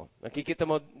example. Nakikita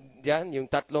mo dyan yung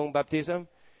tatlong baptism?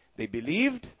 They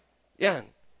believed. Yan.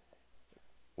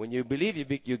 When you believe,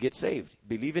 you get saved.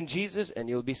 Believe in Jesus and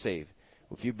you'll be saved.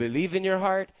 If you believe in your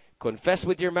heart, confess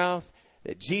with your mouth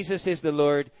that Jesus is the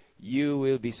Lord, you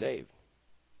will be saved.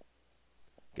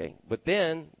 Okay, but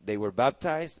then they were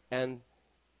baptized and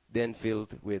then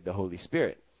filled with the Holy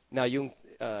Spirit. Now, yung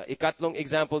ikatlong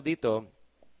example dito,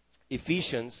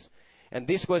 Ephesians, and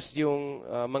this was yung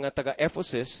mga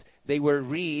taga-Ephesus, they were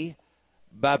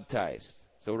re-baptized.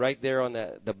 So right there on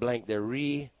the blank, they're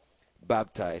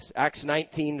re-baptized. Acts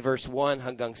 19 verse 1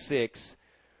 hanggang 6,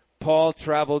 Paul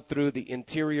traveled through the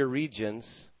interior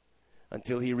regions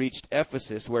until he reached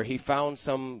Ephesus, where he found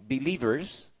some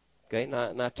believers. Okay,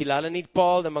 na kilala ni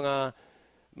Paul ng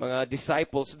mga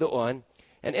disciples doon.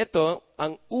 And ito,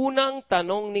 ang unang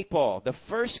tanong ni Paul, the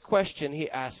first question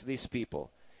he asked these people.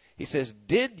 He says,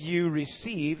 did you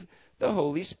receive the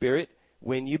Holy Spirit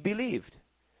when you believed?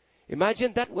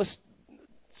 Imagine, that was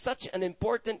such an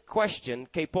important question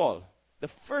kay Paul. The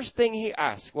first thing he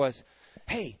asked was,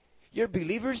 hey, you're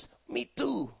believers? Me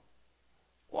too.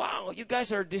 Wow, you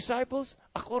guys are disciples?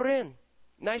 Ako rin.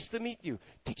 Nice to meet you.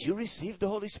 Did you receive the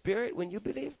Holy Spirit when you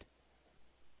believed?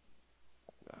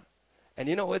 And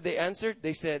you know what they answered?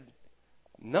 They said,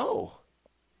 no.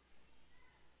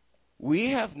 We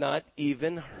have not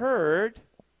even heard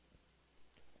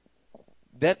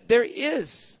that there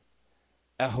is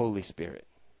a Holy Spirit.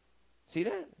 See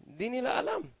that? Di nila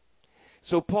alam.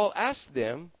 So Paul asked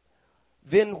them,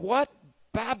 then what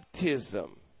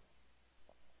baptism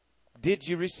did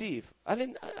you receive?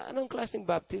 Anong klaseng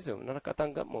baptism na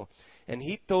nakatanggap mo? And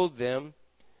he told them,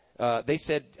 they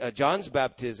said, John's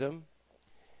baptism.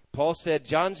 Paul said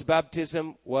John's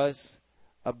baptism was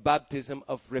a baptism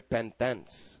of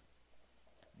repentance.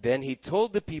 Then he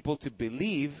told the people to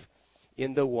believe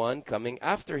in the one coming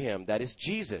after him, that is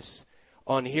Jesus.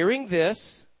 On hearing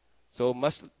this, so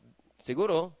mas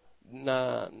siguro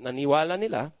naniwala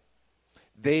nila,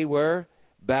 they were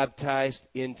baptized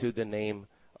into the name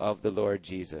of the Lord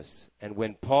Jesus. And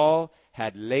when Paul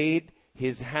had laid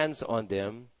his hands on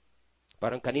them,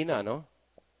 parang kanina, no?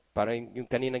 Parang yung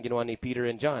kanina ginawa ni Peter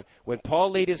and John. When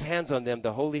Paul laid his hands on them,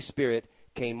 the Holy Spirit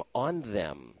came on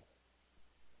them.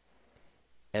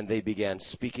 And they began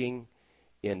speaking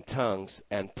in tongues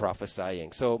and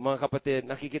prophesying. So mga kapatid,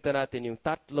 nakikita natin yung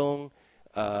tatlong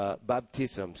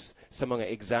baptisms sa mga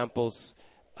examples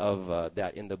of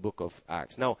that in the book of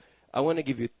Acts. Now, I want to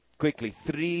give you quickly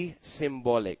 3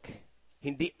 symbolic,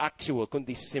 hindi actual,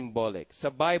 kundi symbolic. Sa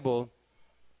Bible,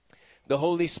 the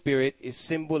Holy Spirit is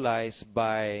symbolized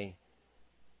by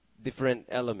different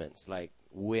elements like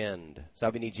wind.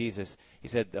 Sabi ni Jesus, he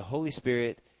said the Holy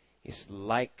Spirit is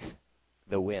like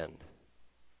the wind.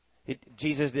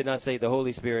 Jesus did not say the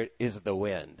Holy Spirit is the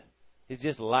wind. It's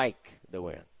just like the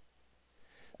wind.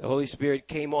 The Holy Spirit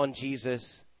came on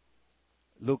Jesus,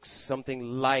 looks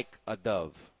something like a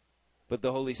dove. But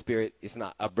the Holy Spirit is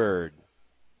not a bird.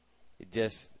 It's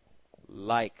just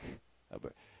like a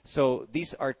bird. So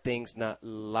these are things not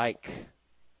like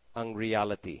ang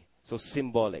reality. So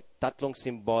symbolic. Tatlong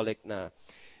symbolic na.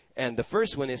 And the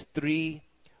first one is 3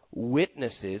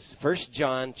 witnesses. 1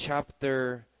 John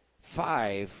chapter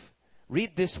 5.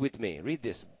 Read this with me. Read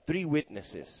this. 3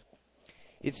 witnesses.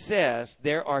 It says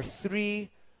there are 3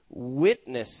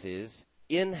 witnesses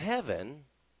in heaven.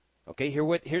 Okay,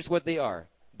 here's what they are.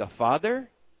 The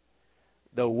Father,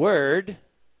 the Word,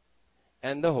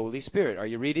 and the Holy Spirit. Are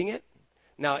you reading it?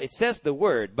 Now, it says the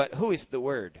Word, but who is the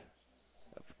Word?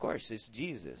 Of course, it's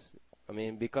Jesus. I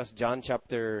mean, because John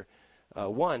chapter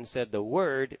 1 said the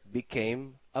Word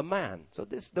became a man. So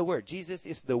this is the Word. Jesus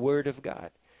is the Word of God.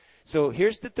 So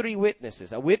here's the 3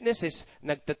 witnesses. A witness is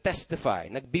nagtatestify,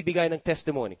 nagbibigay ng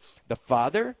testimony. The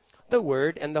Father, the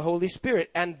Word, and the Holy Spirit.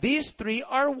 And these 3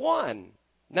 are one.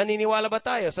 Naniniwala ba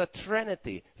tayo sa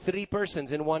Trinity? 3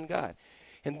 persons in one God.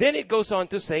 And then it goes on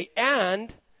to say,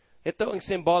 and, ito ang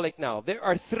symbolic now, there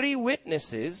are 3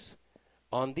 witnesses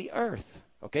on the earth.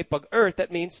 Okay, pag earth,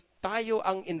 that means tayo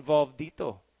ang involved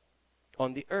dito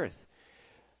on the earth.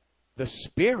 The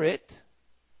Spirit,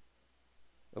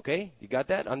 okay, you got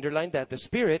that? Underline that. The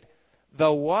Spirit,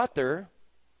 the water,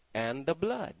 and the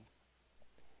blood.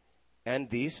 And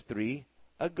these 3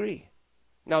 agree.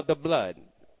 Now, the blood.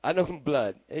 Anong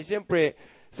blood? Eh, siyempre,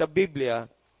 sa Biblia,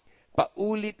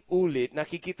 paulit-ulit,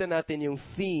 nakikita natin yung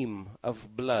theme of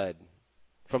blood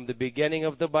from the beginning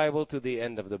of the Bible to the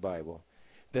end of the Bible.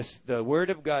 The Word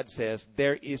of God says,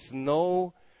 there is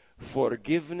no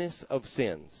forgiveness of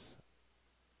sins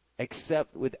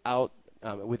except without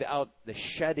the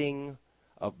shedding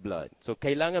of blood. So,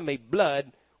 kailangan may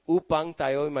blood upang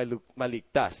tayo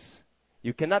maligtas.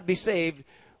 You cannot be saved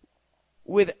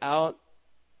without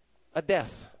a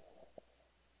death.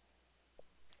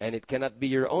 And it cannot be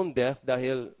your own death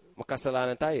dahil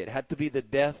makasalanan tayo. It had to be the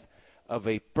death of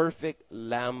a perfect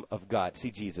Lamb of God.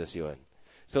 Si Jesus yun.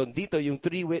 So dito, yung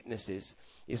three witnesses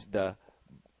is the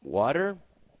water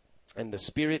and the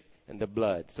Spirit and the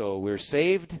blood. So we're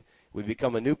saved. We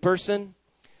become a new person.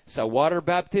 Sa water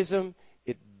baptism,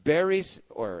 it buries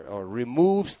or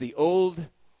removes the old.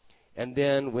 And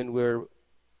then when we're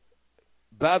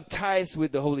baptized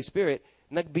with the Holy Spirit,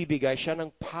 nagbibigay siya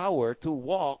ng power to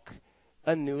walk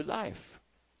a new life.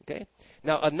 Okay?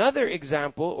 Now, another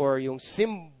example or yung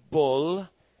symbol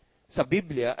sa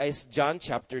Biblia is John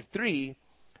chapter 3,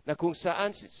 na kung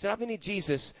saan sabi ni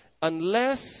Jesus,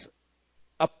 unless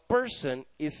a person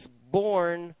is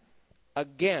born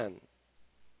again.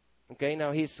 Okay?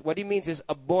 Now, what he means is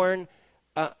born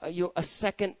a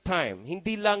second time.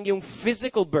 Hindi lang yung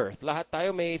physical birth. Lahat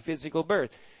tayo may physical birth.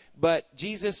 But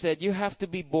Jesus said, you have to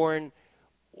be born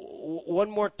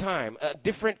one more time, a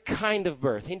different kind of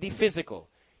birth, hindi physical.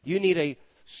 You need a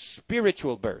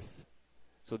spiritual birth.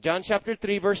 So John chapter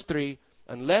 3, verse 3,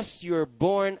 unless you're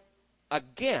born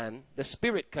again, the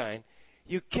spirit kind,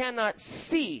 you cannot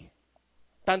see.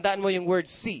 Tandaan mo yung word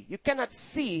see. You cannot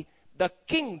see the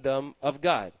kingdom of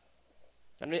God.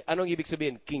 Anong ibig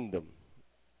sabihin, kingdom?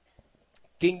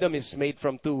 Kingdom is made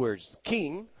from two words,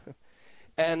 king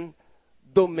and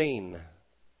domain.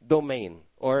 Domain.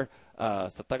 Or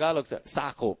sa Tagalog,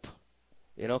 sakop.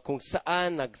 You know, kung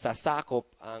saan nagsasakop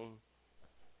ang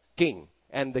king.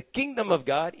 And the kingdom of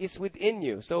God is within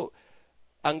you. So,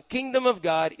 ang kingdom of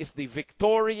God is the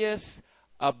victorious,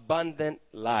 abundant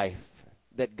life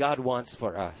that God wants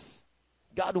for us.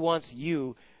 God wants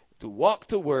you to walk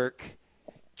to work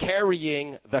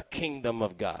carrying the kingdom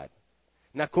of God.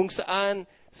 Na kung saan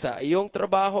sa iyong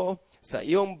trabaho, sa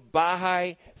iyong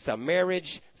bahay, sa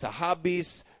marriage, sa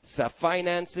hobbies, sa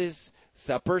finances,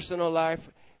 sa personal life,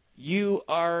 you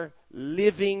are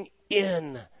living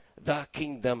in the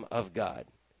kingdom of God.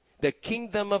 The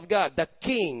kingdom of God, the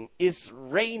king is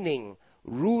reigning,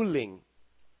 ruling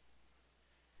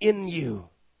in you.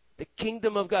 The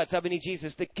kingdom of God, sabi ni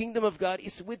Jesus, the kingdom of God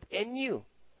is within you.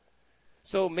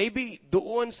 So maybe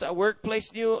doon sa workplace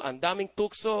niyo, ang daming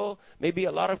tukso, maybe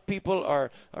a lot of people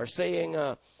are saying,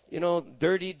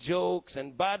 dirty jokes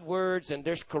and bad words, and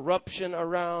there's corruption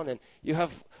around, and you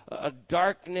have a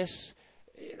darkness.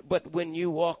 But when you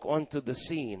walk onto the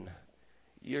scene,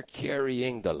 you're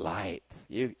carrying the light.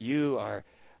 You are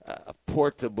a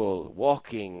portable,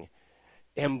 walking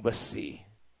embassy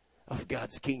of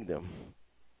God's kingdom.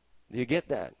 Do you get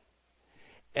that?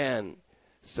 And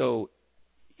so,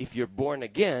 if you're born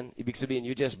again, ibig sabihin,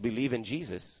 you just believe in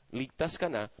Jesus, ligtas ka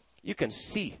na, you can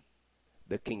see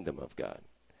the kingdom of God.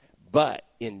 But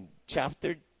in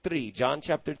chapter 3, John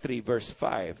chapter 3, verse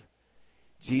 5,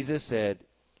 Jesus said,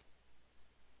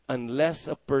 unless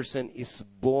a person is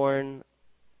born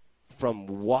from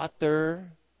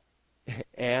water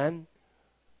and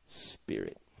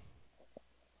spirit,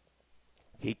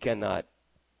 he cannot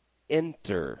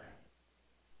enter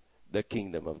the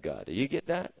kingdom of God. Do you get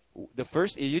that? The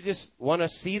first, you just want to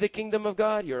see the kingdom of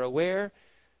God, you're aware,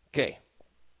 okay,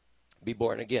 be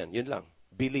born again, yun lang,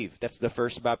 believe, that's the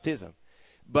first baptism.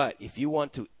 But if you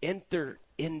want to enter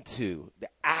into the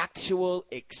actual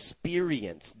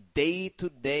experience, day to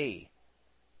day,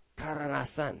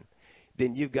 karanasan,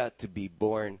 then you've got to be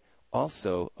born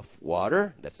also of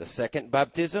water, that's the second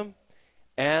baptism,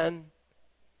 and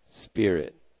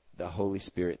Spirit, the Holy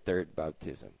Spirit, third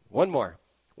baptism. One more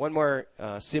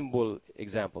symbol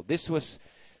example. This was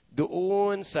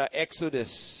doon sa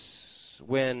Exodus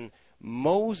when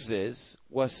Moses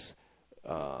was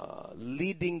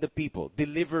leading the people,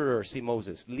 deliverer si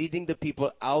Moses, leading the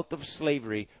people out of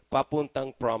slavery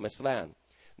papuntang promised land.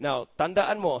 Now,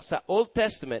 tandaan mo, sa Old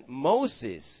Testament,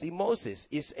 si Moses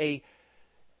is a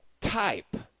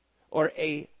type or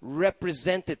a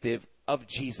representative of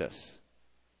Jesus.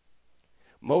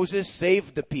 Moses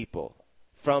saved the people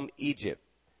from Egypt.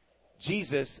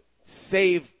 Jesus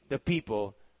saved the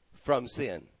people from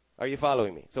sin. Are you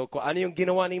following me? So, kung ano yung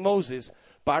ginawa ni Moses,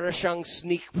 para siyang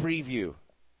sneak preview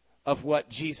of what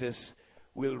Jesus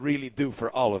will really do for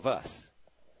all of us.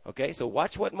 Okay? So,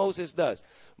 watch what Moses does.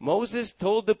 Moses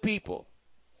told the people,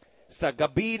 sa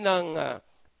gabi ng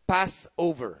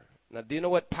Passover. Now, do you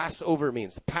know what Passover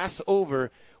means?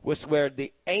 Passover was where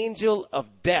the angel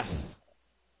of death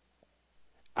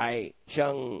ay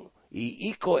siyang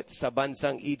iikot sa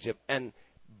bansang Egypt, and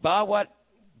bawat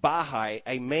bahay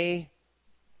ay may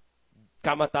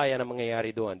kamatayan na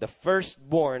mangyayari doon. The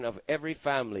firstborn of every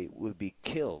family will be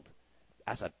killed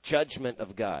as a judgment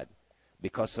of God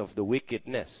because of the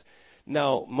wickedness.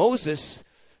 Now, Moses,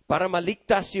 para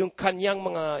maligtas yung kanyang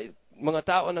mga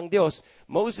tao ng Diyos,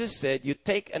 Moses said, you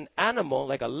take an animal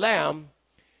like a lamb,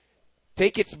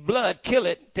 take its blood, kill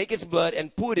it, take its blood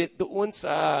and put it doon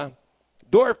sa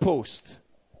doorpost.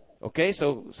 Okay,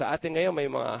 so sa atin ngayon may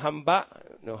mga hamba,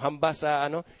 hamba sa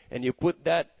and you put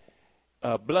that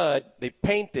blood, they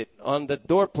paint it on the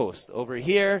doorpost over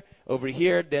here,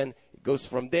 then it goes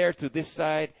from there to this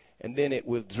side, and then it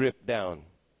will drip down.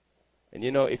 And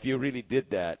if you really did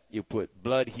that, you put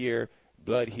blood here,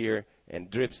 and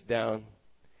drips down,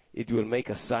 it will make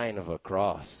a sign of a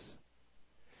cross.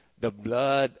 The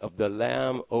blood of the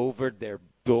Lamb over their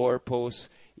doorpost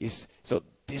is, so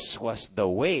this was the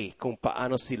way kung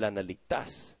paano sila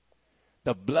naligtas.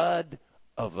 The blood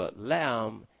of a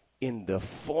lamb in the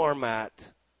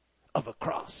format of a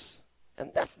cross.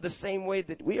 And that's the same way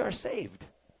that we are saved.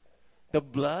 The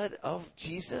blood of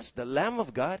Jesus, the Lamb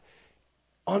of God,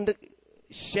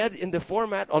 shed in the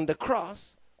format on the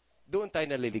cross, doon tayo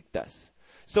naliligtas.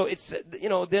 So it's,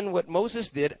 then what Moses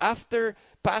did, after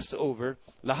Passover,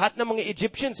 lahat ng mga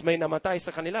Egyptians may namatay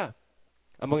sa kanila.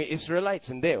 Ang mga Israelites,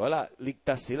 hindi, wala.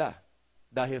 Ligtas sila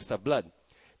dahil sa blood.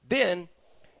 Then,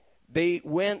 they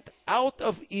went out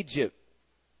of Egypt.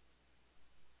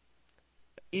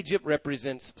 Egypt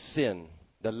represents sin,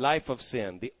 the life of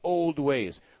sin, the old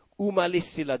ways. Umalis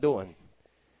sila doon.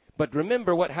 But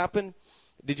remember what happened?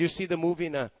 Did you see the movie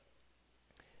na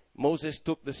Moses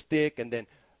took the stick and then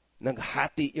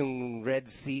naghati yung Red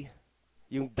Sea?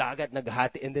 Yung dagat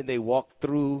naghati, and then they walked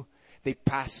through, they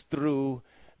passed through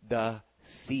the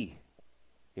sea.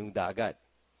 Yung dagat.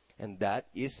 And that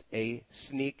is a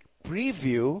sneak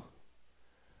preview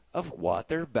of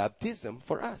water baptism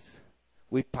for us.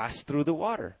 We pass through the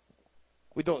water.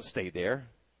 We don't stay there.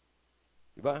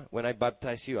 Diba? When I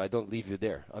baptize you, I don't leave you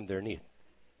there underneath.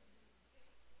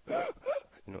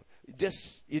 You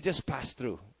just pass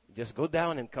through. You just go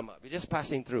down and come up. You're just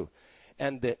passing through.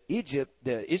 And the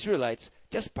Israelites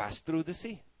just passed through the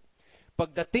sea.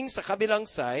 Pagdating sa kabilang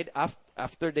side,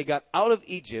 after they got out of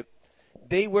Egypt,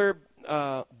 they were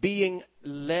being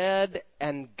led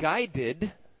and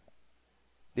guided.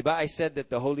 Diba? I said that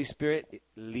the Holy Spirit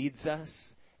leads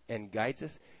us and guides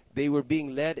us. They were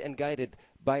being led and guided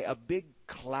by a big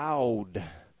cloud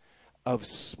of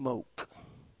smoke.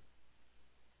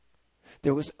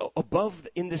 There was above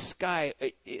in the sky,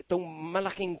 itong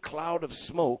malaking cloud of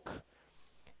smoke.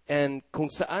 And kung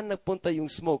saan nagpunta yung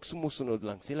smoke, sumusunod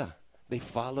lang sila. They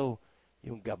follow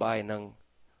yung gabay ng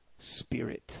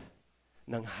Spirit,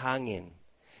 ng hangin.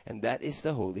 And that is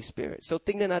the Holy Spirit. So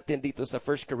tingnan natin dito sa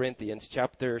 1 Corinthians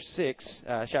chapter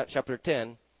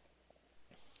 10.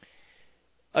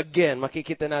 Again,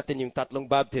 makikita natin yung tatlong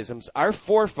baptisms. Our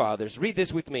forefathers, read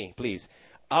this with me, please.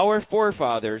 Our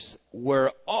forefathers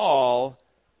were all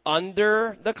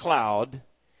under the cloud,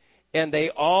 and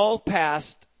they all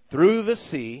passed through the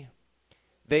sea.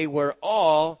 They were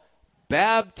all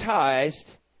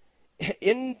baptized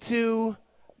into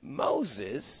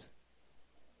Moses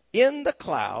in the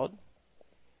cloud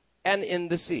and in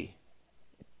the sea.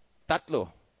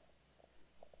 Tatlo.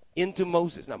 Into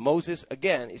Moses. Now, Moses,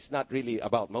 again, it's not really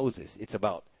about Moses. It's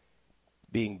about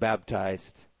being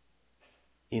baptized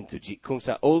into Jesus. Kung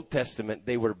sa Old Testament,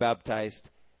 they were baptized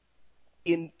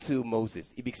into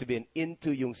Moses. Ibig sabihin,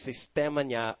 into yung sistema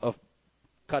niya of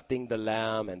cutting the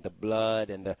lamb and the blood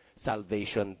and the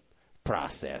salvation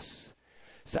process.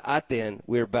 Sa atin,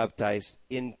 we're baptized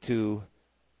into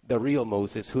the real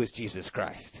Moses, who is Jesus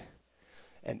Christ.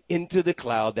 And into the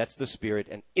cloud, that's the Spirit.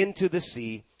 And into the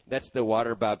sea, that's the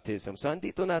water baptism. So,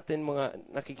 andito natin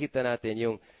nakikita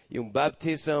natin yung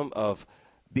baptism of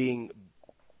being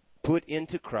put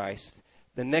into Christ,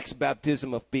 the next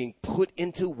baptism of being put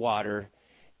into water,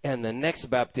 and the next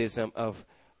baptism of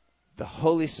the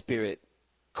Holy Spirit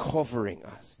covering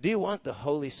us. Do you want the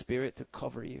Holy Spirit to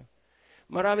cover you?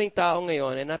 Maraming tao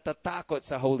ngayon ay natatakot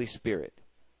sa Holy Spirit.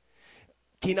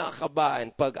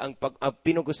 Kinakabahan pag ang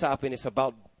pinag-usapin is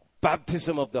about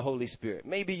baptism of the Holy Spirit.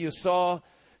 Maybe you saw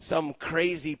some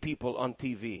crazy people on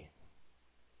TV.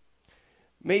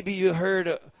 Maybe you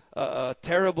heard a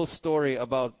terrible story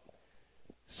about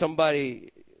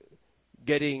somebody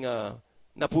getting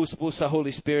napuspos sa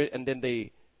Holy Spirit, and then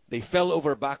they fell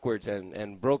over backwards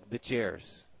and broke the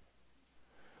chairs.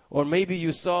 Or maybe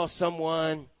you saw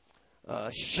someone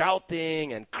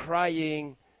shouting and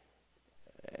crying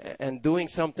and doing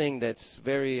something that's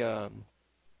very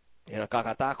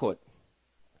kakatakot,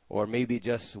 or maybe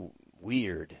just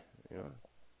weird,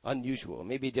 unusual,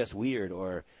 maybe just weird.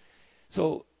 Or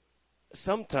so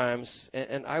sometimes,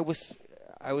 and I was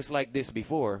like this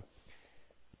before.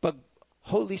 Pag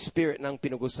Holy Spirit nang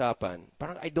pinag-usapan,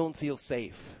 parang I don't feel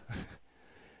safe.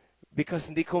 Because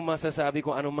hindi ko masasabi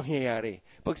kung anong mangyayari.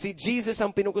 Pag si Jesus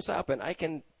ang pinag-usapan, I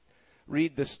can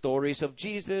read the stories of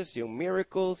Jesus, yung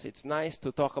miracles. It's nice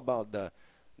to talk about the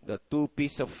the 2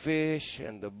 pieces of fish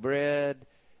and the bread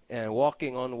and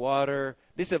walking on water.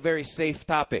 This is a very safe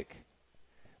topic.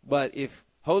 But if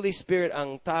Holy Spirit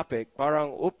ang topic,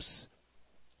 parang oops,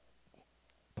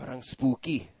 parang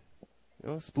spooky. You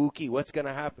know, spooky. What's going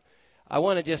to happen? I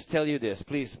want to just tell you this.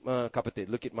 Please, kapatid,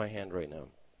 look at my hand right now.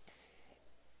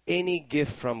 Any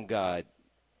gift from God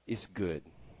is good.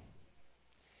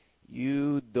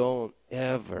 You don't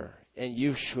ever, and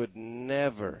you should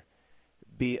never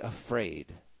be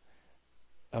afraid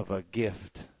of a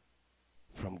gift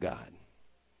from God.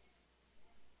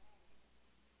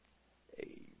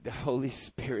 The Holy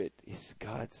Spirit is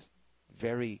God's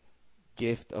very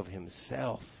gift of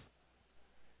Himself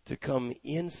to come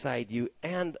inside you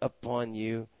and upon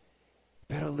you.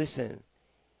 Pero listen,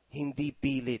 hindi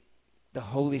pilit. The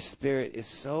Holy Spirit is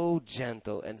so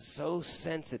gentle and so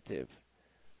sensitive.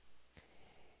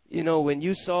 You know, when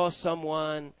you saw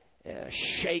someone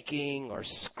shaking or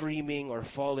screaming or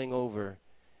falling over,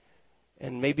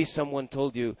 and maybe someone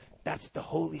told you, that's the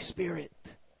Holy Spirit.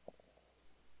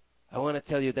 I want to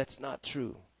tell you that's not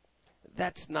true.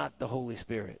 That's not the Holy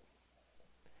Spirit.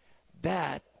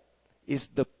 That is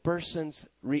the person's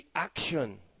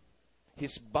reaction,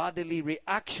 his bodily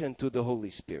reaction to the Holy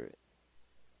Spirit.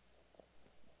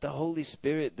 The Holy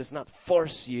Spirit does not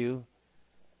force you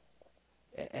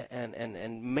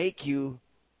and make you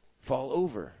fall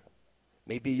over.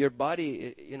 Maybe your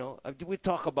body, you know, we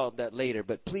talk about that later,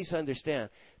 but please understand,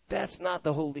 that's not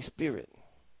the Holy Spirit.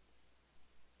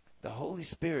 The Holy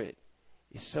Spirit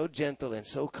is so gentle and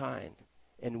so kind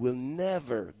and will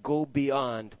never go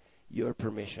beyond your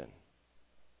permission.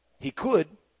 He could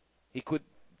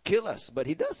kill us, but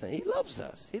He doesn't. He loves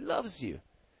us. He loves you.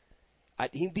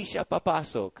 At hindi siya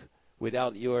papasok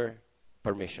without your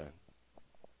permission.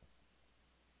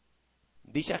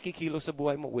 Hindi siya kikilo sa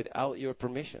buhay mo without your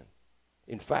permission.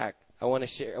 In fact, I want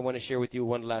to share with you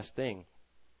one last thing.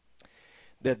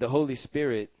 That the Holy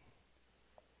Spirit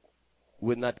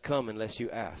would not come unless you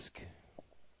ask.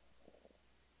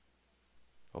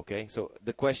 Okay? So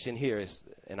the question here is,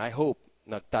 and I hope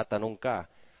nagtatanong ka,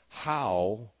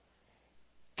 how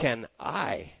can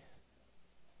I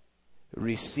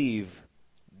receive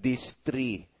these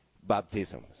 3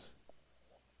 baptisms?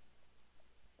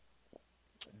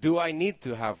 Do I need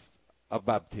to have a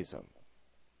baptism?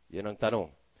 Yan ang tanong.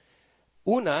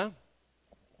 Una,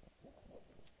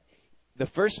 the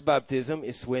first baptism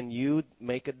is when you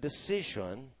make a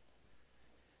decision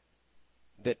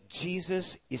that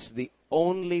Jesus is the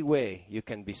only way you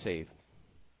can be saved.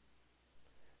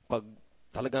 Pag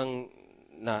talagang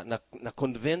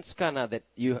na-convince ka na that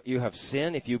you have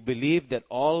sinned, if you believe that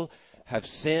all have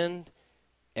sinned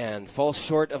and fall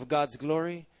short of God's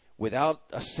glory, without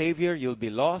a Savior, you'll be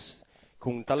lost.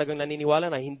 Kung talagang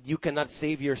naniniwala na you cannot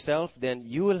save yourself, then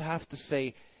you will have to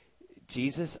say,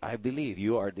 Jesus, I believe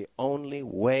you are the only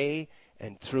way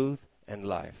and truth and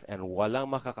life. And walang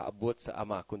makakaabot sa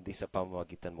Ama kundi sa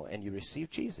pamamagitan mo. And you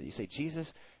receive Jesus. You say,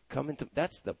 Jesus, come into...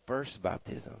 That's the first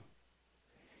baptism.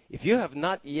 If you have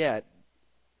not yet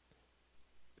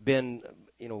been,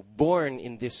 born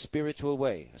in this spiritual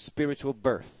way, a spiritual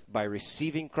birth, by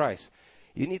receiving Christ,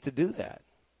 you need to do that.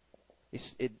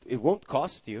 It won't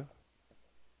cost you.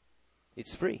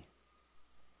 It's free.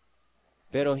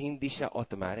 Pero hindi siya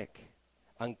automatic.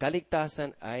 Ang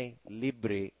kaligtasan ay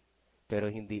libre, pero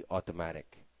hindi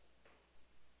automatic.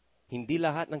 Hindi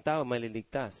lahat ng tao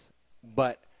maliligtas.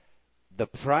 But the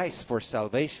price for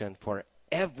salvation for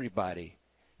everybody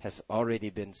has already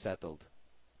been settled.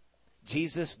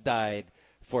 Jesus died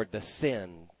for the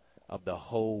sin of the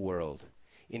whole world,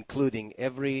 including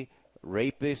every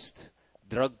rapist,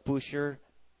 drug pusher,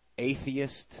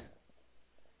 atheist,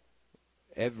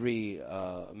 every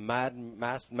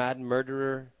mad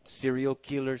murderer, serial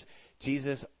killers.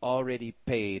 Jesus already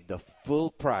paid the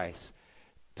full price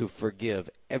to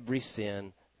forgive every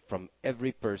sin from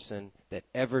every person that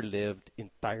ever lived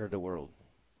entire the world.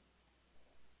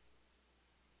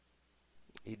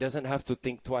 He doesn't have to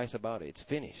think twice about it. It's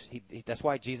finished. That's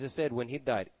why Jesus said when He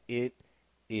died, it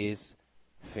is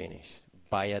finished.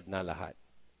 Bayad na lahat.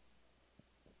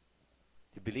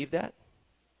 Do you believe that?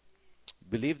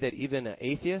 Believe that even an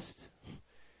atheist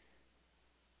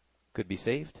could be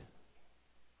saved?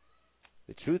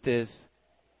 The truth is,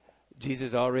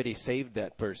 Jesus already saved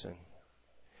that person.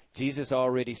 Jesus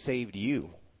already saved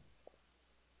you.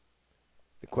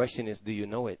 The question is, do you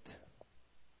know it?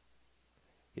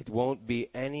 It won't be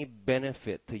any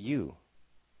benefit to you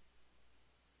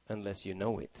unless you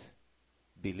know it,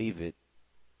 believe it,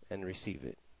 and receive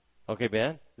it. Okay,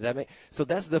 Ben? Does that make? So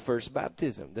that's the first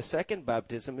baptism. The second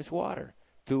baptism is water.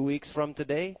 2 weeks from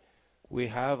today, we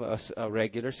have a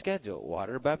regular schedule,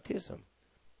 water baptism.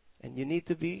 And you need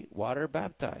to be water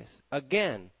baptized.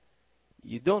 Again,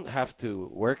 you don't have to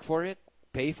work for it,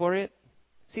 pay for it.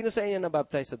 Sino sa inyo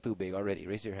na-baptize sa tubig already?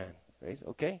 Raise your hand. Raise,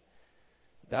 okay.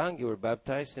 Dang, you were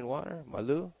baptized in water.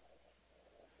 Malu.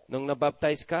 Nung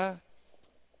na-baptize ka,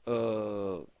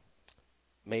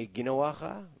 may ginawa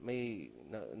ka, may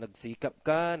nagsikap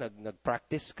ka,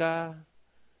 nag-practice ka.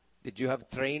 Did you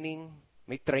have training?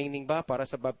 May training ba para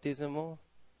sa baptism mo?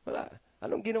 Wala.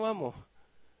 Anong ginawa mo?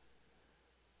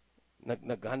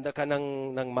 Naghanda ka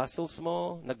ng muscles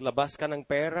mo? Naglabas ka ng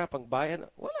pera, pangbayan?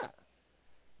 Wala.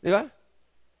 Di ba?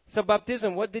 Sa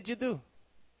baptism, what did you do?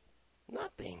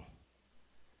 Nothing.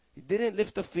 You didn't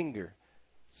lift a finger.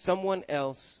 Someone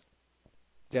else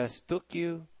just took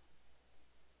you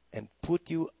and put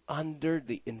you under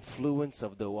the influence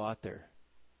of the water.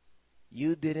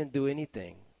 You didn't do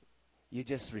anything. You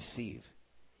just received.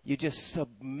 You just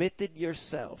submitted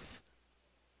yourself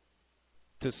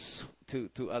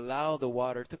to allow the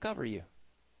water to cover you.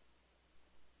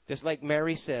 Just like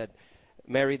Mary said,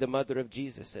 Mary, the mother of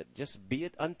Jesus, said, just be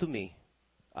it unto me,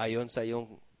 ayon sa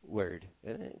iyong word.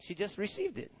 And she just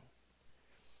received it.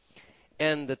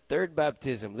 And the third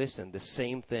baptism, listen, the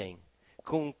same thing.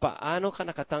 Kung paano ka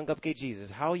nakatanggap kay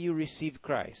Jesus, how you receive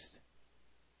Christ.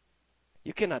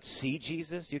 You cannot see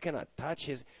Jesus, you cannot touch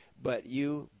His, but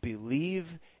you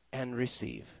believe and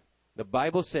receive. The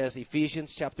Bible says,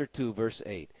 Ephesians chapter 2, verse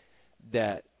 8,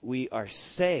 that we are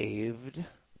saved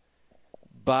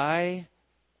by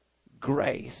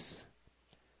grace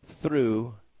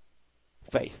through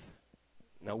faith.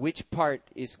 Now, which part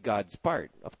is God's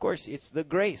part? Of course, it's the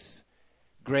grace.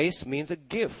 Grace means a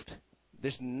gift.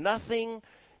 There's nothing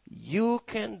you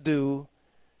can do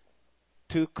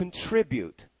to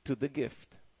contribute to the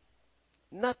gift.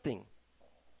 Nothing.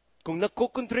 Kung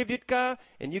nagko-contribute ka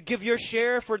and you give your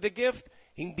share for the gift,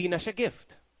 hindi na siya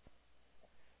gift.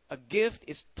 A gift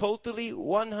is totally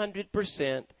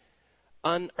 100%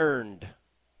 unearned,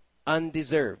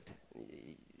 undeserved.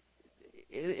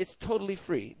 It's totally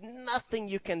free. Nothing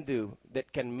you can do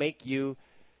that can make you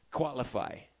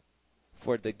qualify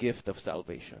for the gift of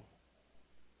salvation.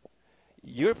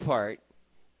 Your part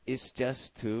is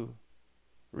just to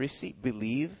receive,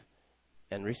 believe,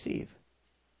 and receive.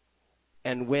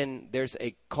 And when there's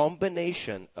a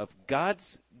combination of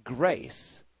God's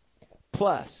grace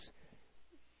plus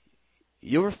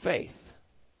your faith,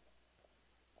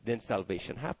 then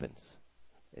salvation happens.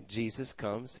 And Jesus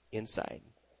comes inside.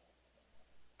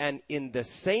 And in the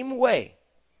same way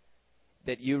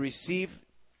that you receive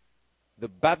the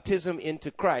baptism into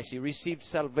Christ, you receive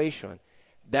salvation,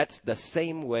 that's the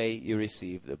same way you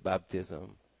receive the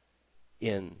baptism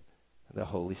in the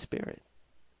Holy Spirit.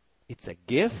 It's a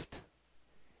gift.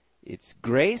 It's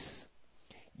grace.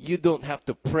 You don't have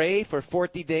to pray for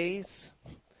 40 days.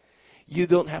 You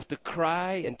don't have to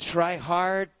cry and try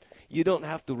hard. You don't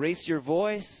have to raise your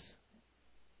voice.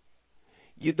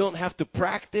 You don't have to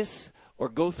practice or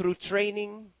go through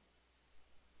training.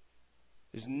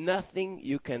 There's nothing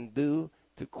you can do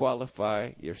to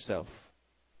qualify yourself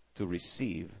to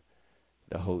receive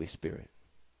the Holy Spirit.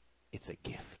 It's a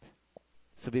gift.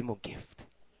 Sabi mo, gift.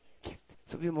 Gift.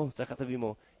 Sabi mo, sa katabi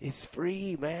mo, it's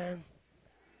free, man.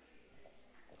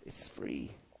 It's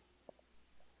free.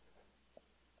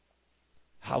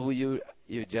 How will you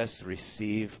just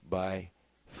receive by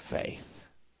faith?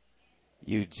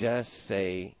 You just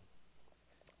say,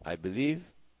 I believe,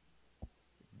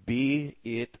 be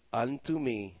it unto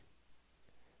me,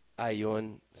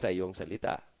 ayon sa iyong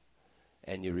salita.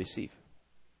 And you receive.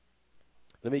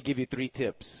 Let me give you 3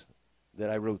 tips that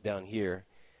I wrote down here.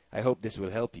 I hope this will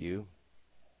help you.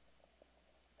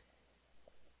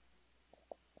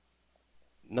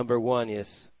 Number 1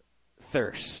 is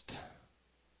thirst.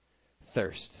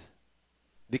 Thirst.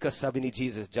 Because sabi ni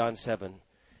Jesus, John 7,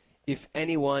 if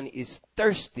anyone is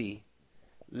thirsty,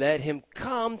 let him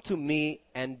come to me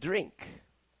and drink.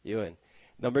 Yun.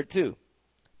 Number 2,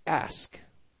 ask.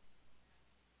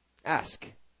 Ask.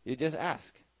 You just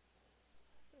ask.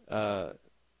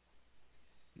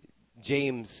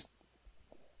 James,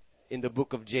 in the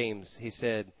book of James, he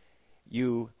said,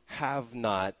 you have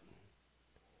not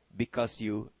because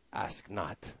you ask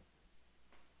not.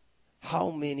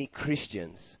 How many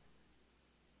Christians,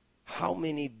 how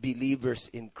many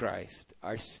believers in Christ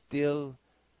are still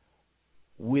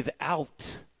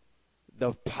without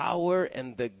the power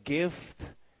and the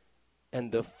gift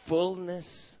and the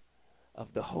fullness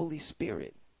of the Holy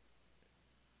Spirit?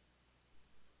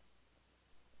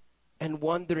 And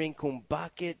wondering kung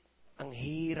bakit ang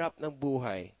hirap ng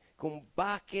buhay. Kung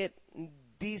bakit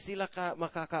hindi sila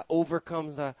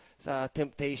makaka-overcome sa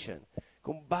temptation.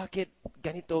 Kung bakit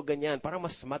ganito, ganyan. Parang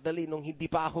mas madali nung hindi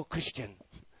pa ako Christian.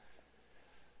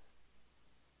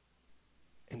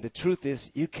 And the truth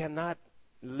is, you cannot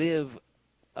live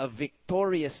a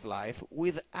victorious life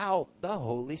without the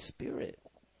Holy Spirit.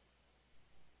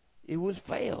 It will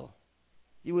fail.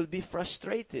 You will be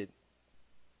frustrated.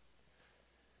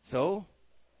 So,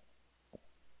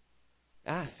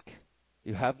 ask.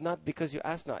 You have not because you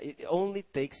ask not. It only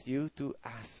takes you to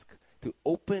ask, to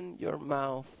open your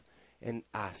mouth and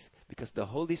ask. Because the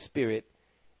Holy Spirit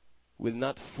will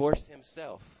not force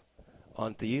Himself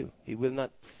onto you. He will not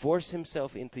force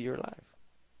Himself into your life.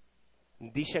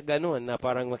 Hindi siya ganun na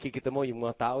parang makikita mo yung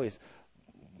mga tao is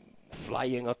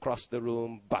flying across the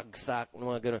room, bagsak,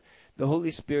 mga ganun. The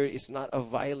Holy Spirit is not a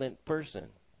violent person.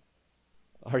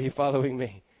 Are you following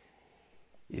me?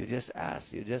 You just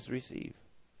ask, you just receive.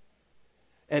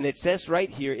 And it says right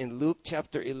here in Luke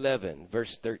chapter 11,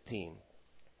 verse 13,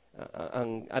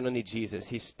 ang ano ni Jesus,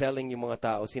 He's telling yung mga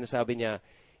tao, sinasabi niya,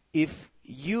 if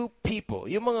you people,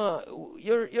 yung mga,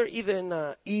 you're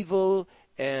even evil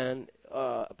and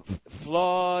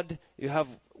flawed, you have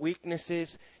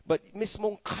weaknesses, but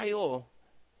mismong kayo,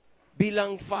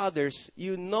 bilang fathers,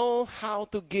 you know how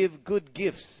to give good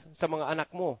gifts sa mga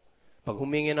anak mo. Pag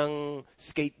humingi ng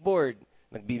skateboard,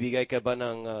 nagbibigay ka ba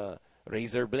ng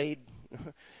razor blade?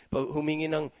 Pag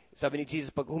humingi ng, sabi ni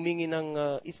Jesus, pag humingi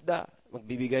ng isda,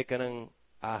 magbibigay ka ng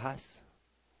ahas.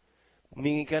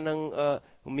 Humingi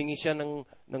siya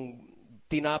ng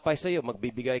tinapay sa iyo,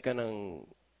 magbibigay ka ng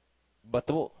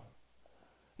bato.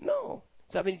 No.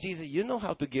 Sabi ni Jesus, you know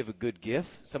how to give a good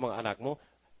gift sa mga anak mo.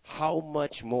 How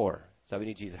much more, sabi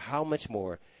ni Jesus, how much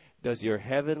more does your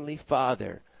heavenly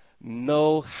Father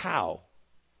know how?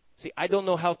 See, I don't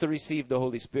know how to receive the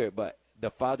Holy Spirit, but the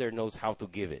Father knows how to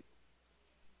give it.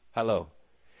 Hello.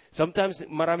 Sometimes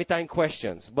marami tayong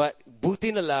questions, but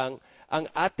buti na lang ang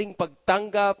ating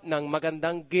pagtanggap ng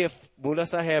magandang gift mula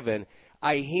sa heaven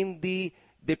ay hindi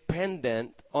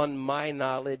dependent on my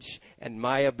knowledge and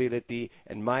my ability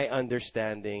and my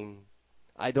understanding.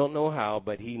 I don't know how,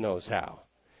 but He knows how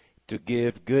to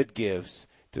give good gifts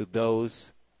to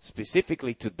those,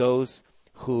 specifically to those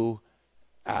who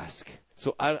ask.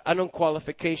 So, anong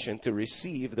qualification to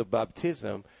receive the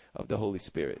baptism of the Holy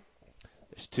Spirit?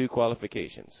 There's two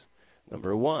qualifications.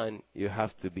 Number one, you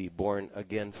have to be born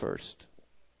again first.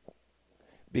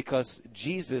 Because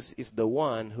Jesus is the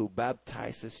one who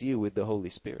baptizes you with the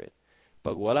Holy Spirit.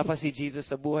 Pag wala pa si Jesus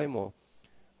sa buhay mo,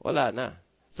 wala na.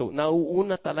 So,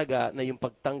 nauuna talaga na yung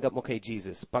pagtanggap mo kay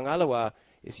Jesus. Pangalawa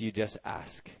is you just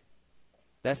ask.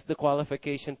 That's the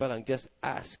qualification pa lang. Just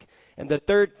ask. And the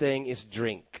third thing is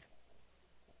drink.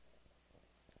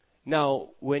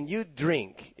 Now, when you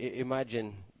drink,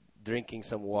 imagine drinking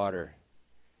some water.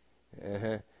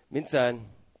 Minsan,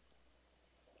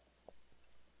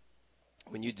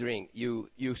 when you drink,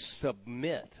 you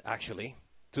submit, actually,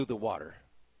 to the water.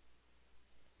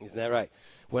 Isn't that right?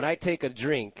 When I take a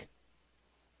drink,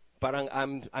 parang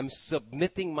I'm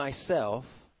submitting myself,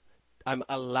 I'm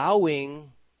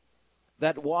allowing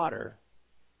that water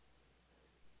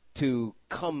to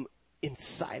come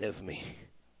inside of me.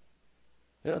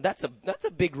 You know, that's a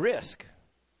big risk.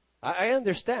 I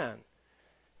understand.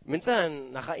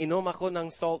 Minsan, nakainom ako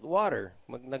ng salt water.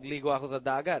 Nagligo ako sa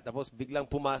dagat. Tapos biglang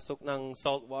pumasok ng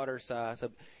salt water sa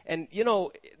and you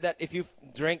know that if you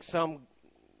drank some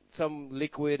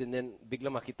liquid and then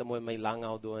biglang makita mo may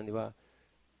langaw doon, di ba?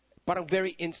 Parang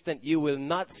very instant, you will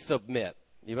not submit.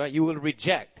 Di ba? You will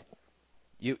reject.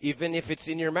 You, even if it's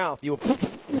in your mouth, you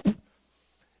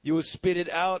will spit it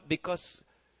out because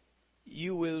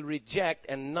you will reject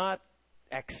and not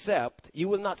accept. You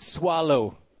will not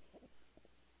swallow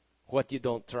what you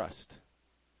don't trust.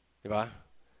 Diba?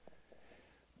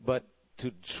 But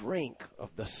to drink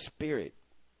of the Spirit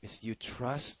is you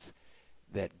trust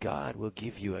that God will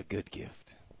give you a good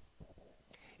gift.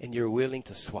 And you're willing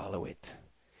to swallow it.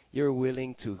 You're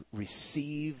willing to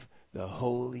receive the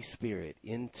Holy Spirit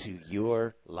into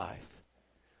your life.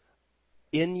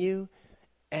 In you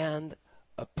and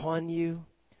upon you,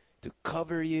 to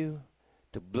cover you,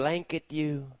 to blanket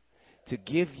you, to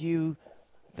give you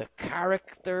the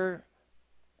character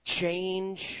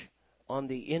change on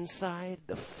the inside,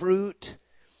 the fruit,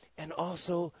 and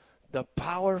also the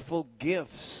powerful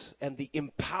gifts and the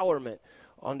empowerment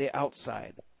on the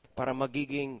outside para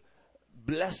magiging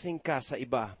blessing ka sa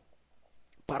iba,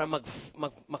 para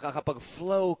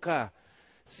makakapag-flow ka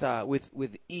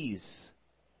with ease.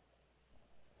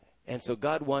 And so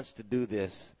God wants to do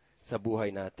this sa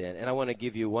buhay natin. And I want to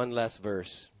give you one last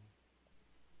verse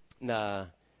na,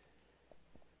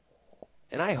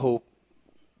 and I hope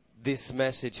this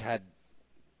message had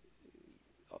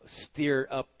stirred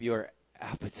up your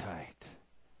appetite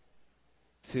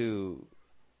to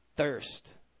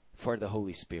thirst for the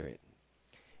Holy Spirit.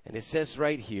 And it says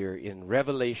right here in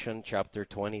Revelation chapter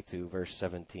 22, verse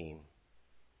 17,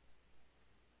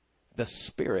 the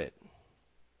Spirit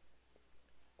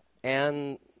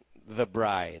and the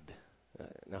bride.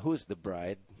 Now, who's the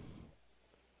bride?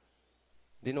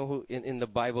 Do you know who, in the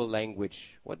Bible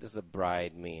language, what does the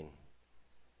bride mean?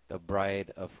 The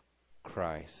bride of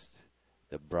Christ.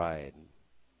 The bride.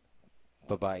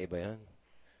 Babae ba yan?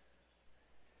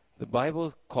 The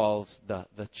Bible calls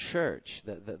the church,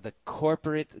 the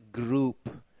corporate group,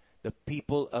 the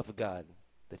people of God,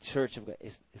 the church of God,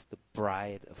 is the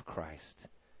bride of Christ.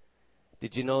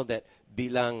 Did you know that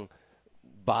bilang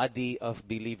body of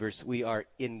believers, we are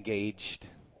engaged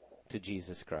to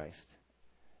Jesus Christ?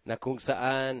 Na kung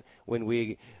saan, when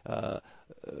we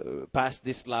pass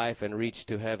this life and reach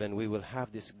to heaven, we will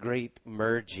have this great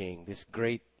merging, this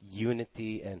great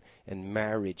unity and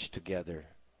marriage together.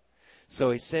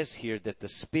 So it says here that the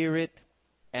Spirit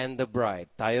and the bride,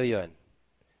 tayo yun,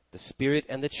 the Spirit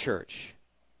and the church,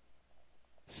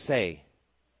 say,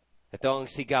 ito ang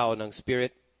sigaw ng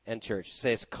Spirit and church,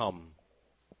 says come.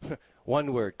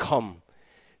 One word, come.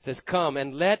 It says come,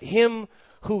 and let him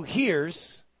who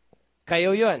hears,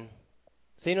 kayo yun.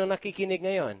 Sino nakikinig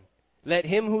ngayon? Let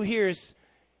him who hears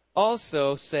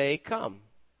also say come.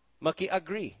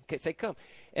 Maki-agree. Say come.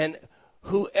 And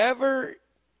whoever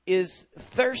is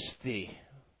thirsty.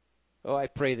 Oh, I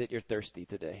pray that you're thirsty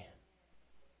today.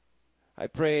 I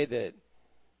pray that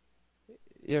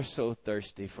you're so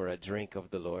thirsty for a drink of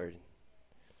the Lord.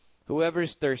 Whoever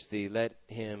is thirsty, let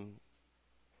him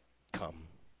come.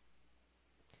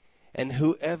 And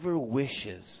whoever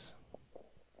wishes,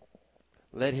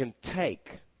 let him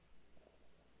take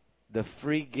the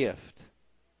free gift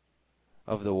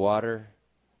of the water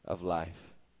of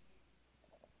life.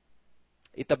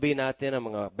 Itabi natin ang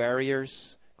mga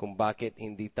barriers kung bakit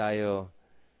hindi tayo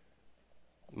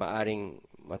maaring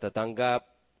matatanggap,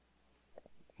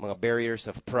 mga barriers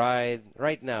of pride.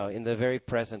 Right now, in the very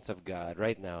presence of God,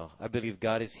 right now, I believe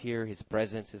God is here. His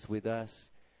presence is with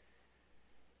us.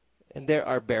 And there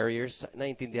are barriers.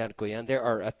 Naintindihan ko yan. There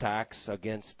are attacks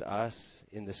against us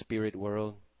in the spirit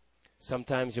world.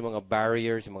 Sometimes yung mga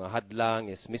barriers, yung mga hadlang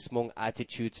is mismong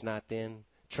attitudes natin,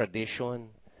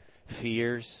 tradition,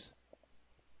 fears.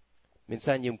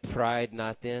 Minsan yung pride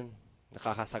natin,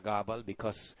 nakakasagabal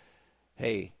because,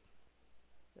 hey,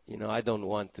 I don't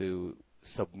want to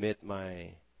submit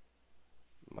my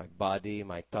body,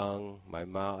 my tongue, my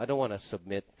mouth. I don't want to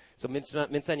submit. So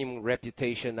minsan yung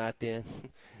reputation natin,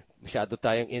 masyado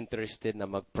tayong interested na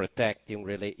mag-protect yung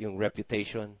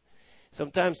reputation.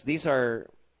 Sometimes these are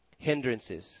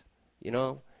hindrances,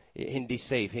 hindi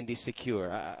safe, hindi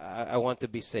secure. I want to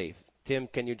be safe. Tim,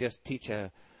 can you just teach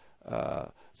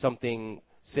something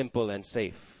simple and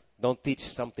safe? Don't teach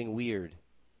something weird.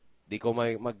 Di ko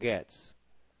mag-gets.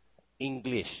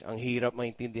 English, ang hirap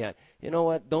maintindihan. You know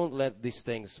what? Don't let these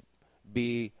things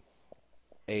be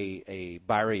a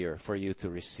barrier for you to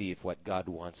receive what God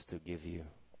wants to give you.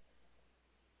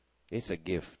 It's a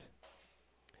gift.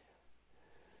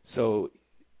 So,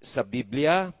 sa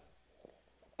Biblia,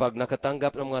 pag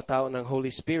nakatanggap ng mga tao ng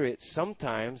Holy Spirit,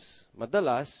 sometimes,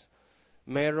 madalas,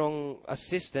 merong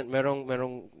assistant,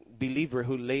 merong believer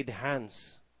who laid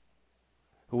hands,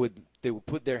 they would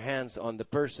put their hands on the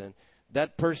person.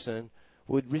 That person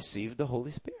would receive the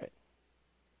Holy Spirit.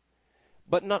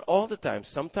 But not all the time.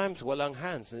 Sometimes walang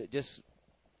hands. It just,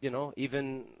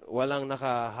 even walang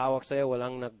nakahawak sa'yo,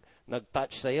 walang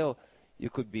nag-touch sa'yo, you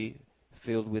could be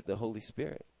filled with the Holy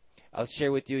Spirit. I'll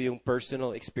share with you yung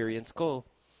personal experience ko.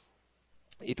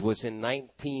 It was in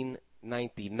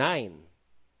 1999.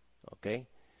 Okay?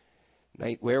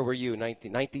 Where were you?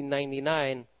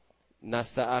 1999,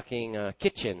 nasa aking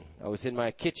kitchen. I was in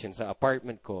my kitchen sa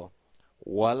apartment ko.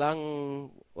 Wala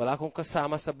akong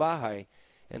kasama sa bahay.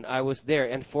 And I was there.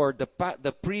 And for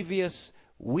the previous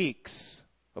weeks,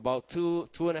 about two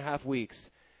and a half weeks,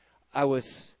 I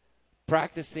was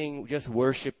practicing just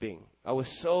worshiping. I was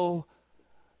so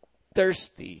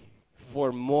thirsty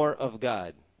for more of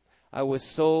God. I was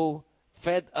so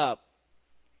fed up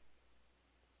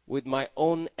with my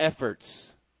own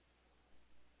efforts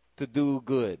to do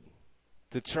good,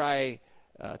 to try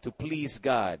to please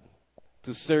God,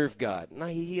 to serve God.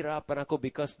 Nahihirapan ako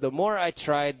because the more I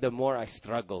tried, the more I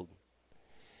struggled.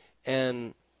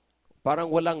 And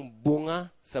parang walang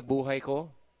bunga sa buhay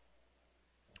ko.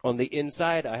 On the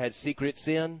inside, I had secret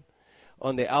sin.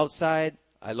 On the outside,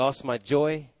 I lost my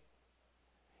joy.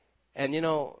 And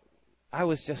I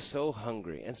was just so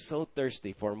hungry and so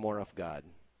thirsty for more of God.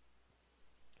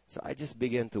 So I just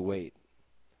began to wait.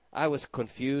 I was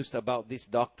confused about these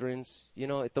doctrines.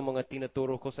 Itong mga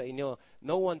tinuturo ko sa inyo,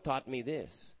 no one taught me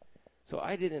this. So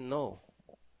I didn't know.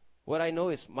 What I know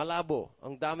is malabo.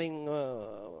 Ang daming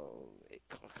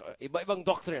iba-ibang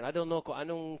doctrine. I don't know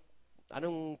kung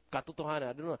anong katotohanan.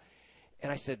 I don't know.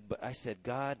 And I said,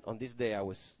 God, on this day I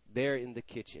was there in the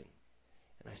kitchen.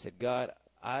 And I said, God,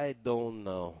 I don't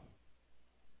know.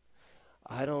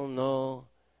 I don't know,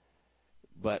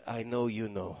 but I know you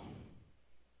know.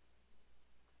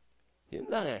 Yun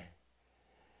lang eh.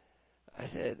 I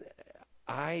said,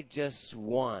 I just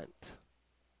want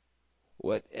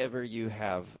whatever you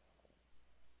have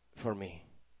for me.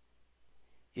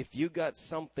 If you got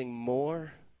something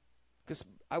more, because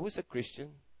I was a Christian.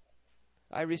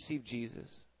 I received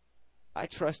Jesus. I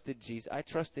trusted Jesus. I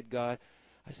trusted God.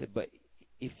 I said, but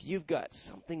if you've got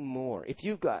something more, if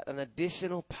you've got an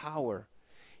additional power,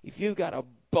 if you've got a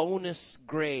bonus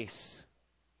grace,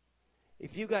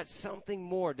 if you got something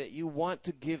more that you want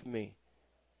to give me,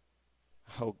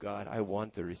 oh God, I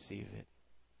want to receive it.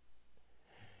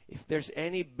 If there's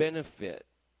any benefit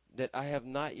that I have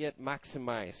not yet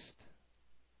maximized,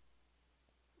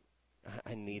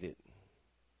 I need it.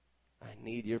 I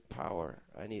need your power.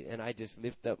 And I just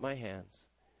lift up my hands.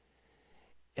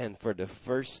 And for the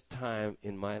first time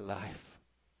in my life,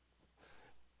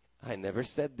 I never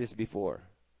said this before.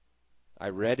 I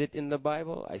read it in the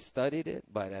Bible, I studied it,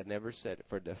 but I never said it.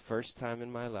 For the first time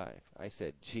in my life, I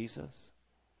said, Jesus.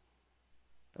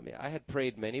 I mean, I had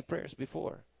prayed many prayers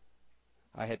before.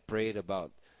 I had prayed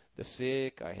about the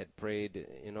sick. I had prayed,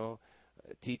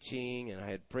 teaching, and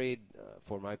I had prayed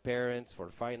for my parents,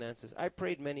 for finances. I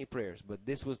prayed many prayers, but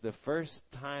this was the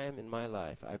first time in my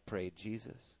life I prayed,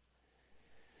 Jesus,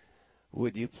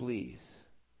 would you please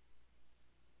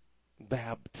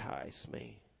baptize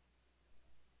me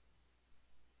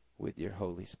with your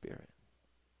Holy Spirit?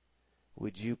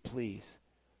 Would you please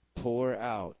pour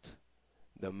out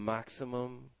the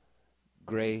maximum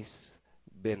grace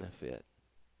benefit?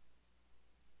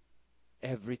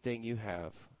 Everything you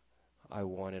have, I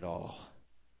want it all.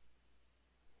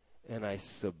 And I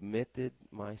submitted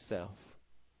myself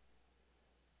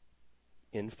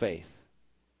in faith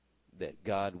that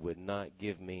God would not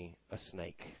give me a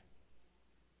snake,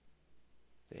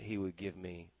 that He would give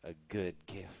me a good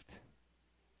gift.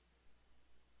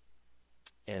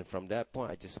 And from that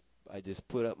point, I just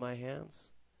put up my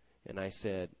hands and I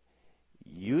said,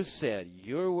 you said,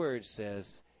 your word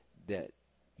says that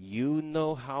you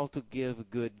know how to give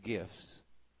good gifts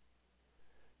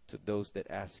to those that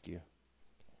ask you.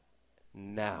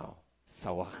 Now, sa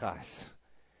wakas,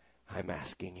 I'm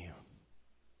asking you.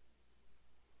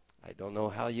 I don't know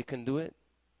how you can do it,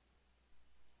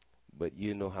 but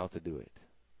you know how to do it.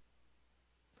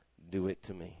 Do it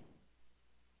to me.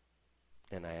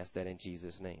 And I asked that in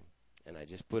Jesus' name. And I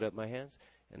just put up my hands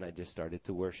and I just started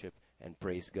to worship and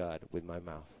praise God with my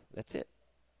mouth. That's it.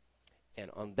 And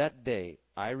on that day,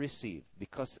 I received,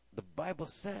 because the Bible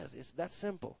says it's that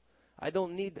simple. I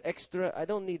don't need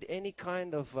any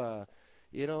kind of,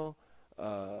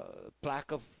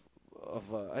 plaque of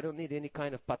I don't need any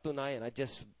kind of patunayan. I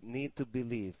just need to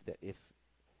believe that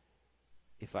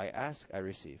if I ask, I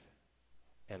receive.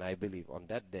 And I believe on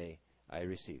that day, I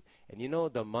received. And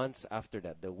the months after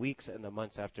that, the weeks and the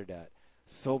months after that,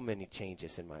 so many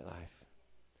changes in my life.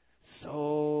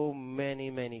 So many,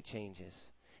 many changes.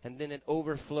 And then it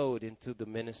overflowed into the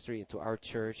ministry, into our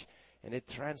church, and it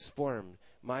transformed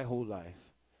my whole life.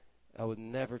 I would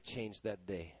never change that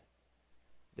day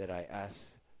that I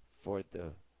asked for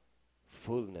the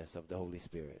fullness of the Holy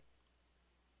Spirit.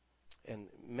 And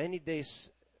many days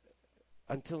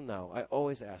until now, I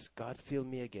always ask, God, fill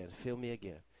me again, fill me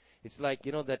again. It's like,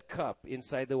 that cup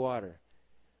inside the water.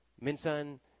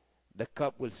 Minsan, the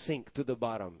cup will sink to the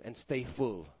bottom and stay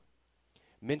full.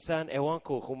 Minsan, ewan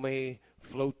ko kung may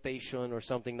flotation or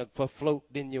something,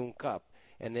 nagfa-float din yung cup,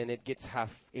 and then it gets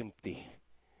half empty.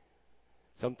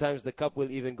 Sometimes the cup will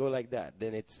even go like that.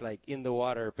 Then it's like in the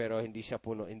water, pero hindi siya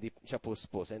puno, hindi siya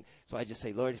puspos. And so I just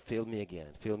say, Lord, fill me again,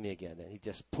 fill me again. And He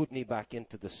just put me back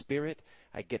into the Spirit.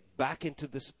 I get back into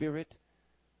the Spirit,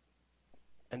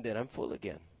 and then I'm full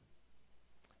again.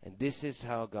 And this is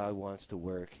how God wants to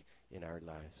work in our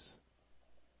lives.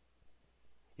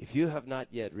 If you have not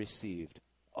yet received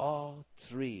all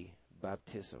 3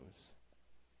 baptisms,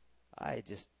 I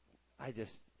just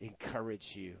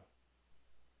encourage you.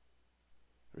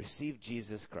 Receive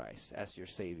Jesus Christ as your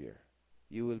Savior.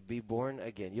 You will be born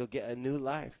again. You'll get a new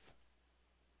life.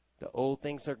 The old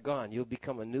things are gone. You'll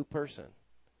become a new person.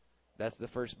 That's the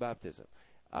first baptism.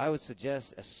 I would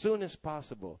suggest as soon as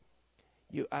possible,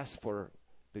 you ask for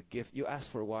the gift. You ask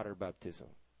for water baptism.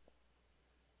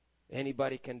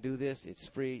 Anybody can do this. It's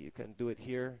free. You can do it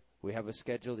here. We have a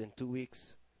schedule in 2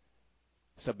 weeks.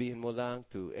 Sabihin mo lang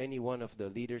to any one of the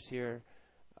leaders here,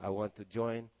 I want to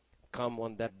join. come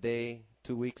on that day,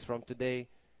 2 weeks from today.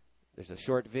 There's a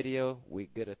short video. We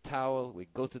get a towel. We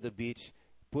go to the beach,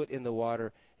 put in the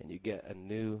water, and you get a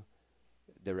new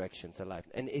direction to life.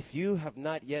 And if you have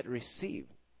not yet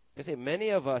received, I say many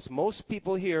of us, most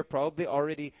people here probably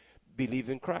already believe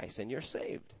in Christ and you're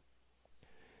saved.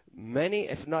 Many,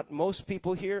 if not most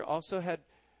people here also had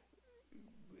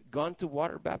gone to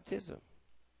water baptism.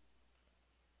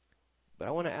 But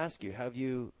I want to ask you, have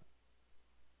you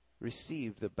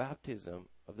received the baptism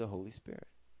of the Holy Spirit?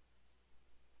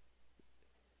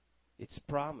 It's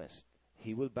promised.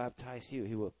 He will baptize you.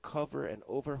 He will cover and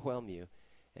overwhelm you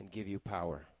and give you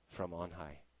power from on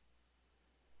high.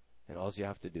 And all you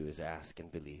have to do is ask and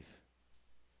believe.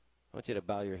 I want you to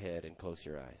bow your head and close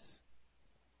your eyes.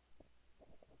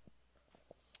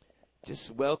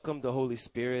 Just welcome the Holy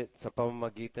Spirit sa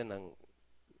pamamagitan ng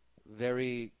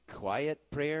very quiet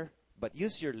prayer, but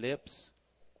use your lips.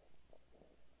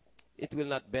 It will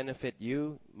not benefit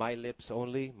you, my lips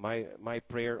only, my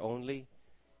prayer only.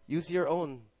 Use your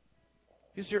own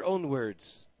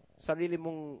words. Sarili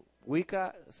mong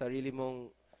wika, sarili mong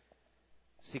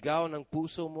sigaw ng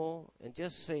puso mo, and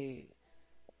just say,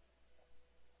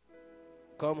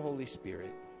 "Come, Holy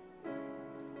Spirit."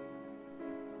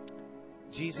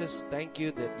 Jesus, thank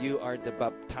you that you are the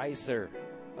baptizer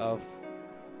of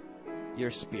your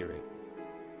Spirit.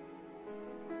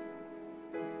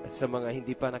 At sa mga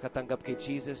hindi pa nakatanggap kay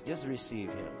Jesus, just receive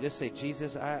Him. Just say,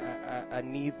 Jesus, I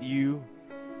need you.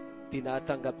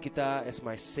 Tinatanggap kita as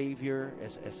my Savior,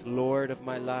 as Lord of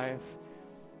my life.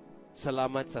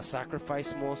 Salamat sa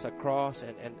sacrifice mo sa cross,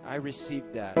 and I receive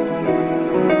that.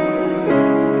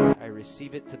 I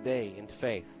receive it today in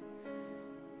faith.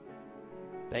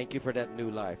 Thank you for that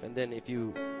new life. And then if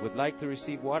you would like to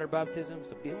receive water baptism,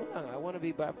 sabihin mo lang, I want to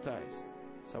be baptized.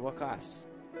 Sa wakas.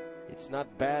 It's not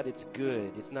bad, it's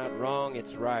good. It's not wrong,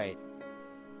 it's right.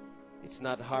 It's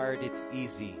not hard, it's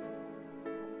easy.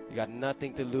 You got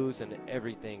nothing to lose and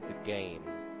everything to gain.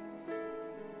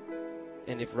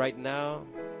 And if right now,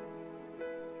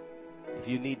 if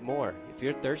you need more, if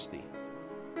you're thirsty,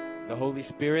 the Holy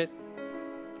Spirit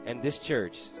and this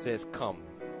church says, come.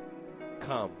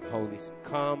 Come, Holy Spirit.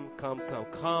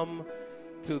 Come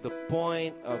to the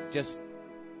point of just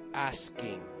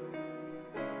asking.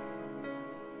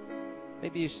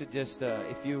 Maybe you should just,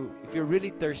 if you're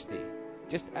really thirsty,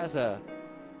 just as a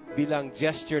bilang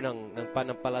gesture ng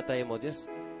panampalataya mo, just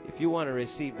if you want to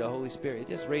receive the Holy Spirit,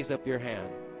 just raise up your hand.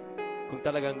 Kung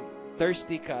talagang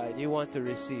thirsty ka and you want to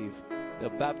receive the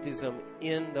baptism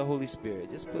in the Holy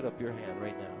Spirit, just put up your hand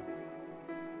right now.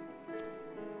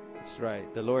 That's right.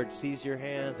 The Lord sees your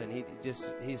hands and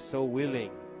He's so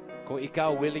willing. Kung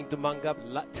ikaw willing tumanggap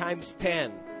times 10,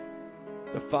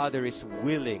 the Father is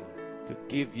willing to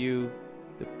give you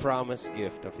the promised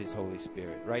gift of His Holy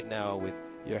Spirit. Right now, with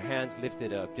your hands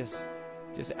lifted up, just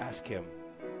ask Him.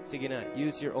 Sige na,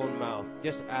 use your own mouth.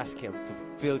 Just ask Him to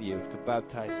fill you, to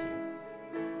baptize you.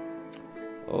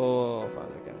 Oh,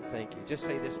 Father God, thank you. Just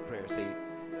say this prayer. Say,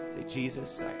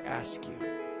 Jesus, I ask you.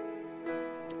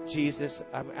 Jesus,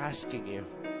 I'm asking you.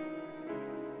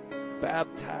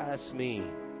 Baptize me.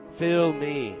 Fill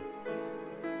me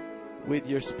with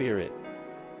your Spirit.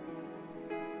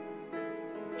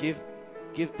 Give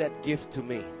that gift to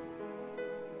me.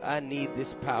 I need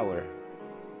this power.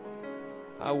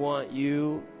 I want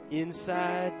you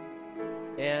inside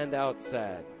and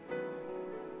outside.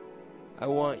 I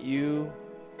want you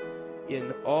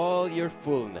in all your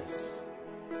fullness.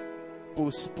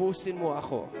 Puspusin mo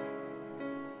ako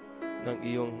ng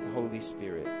iyong Holy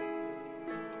Spirit.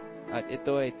 At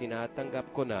ito ay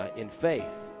tinatanggap ko na in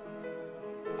faith.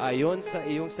 Ayon sa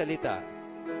iyong salita,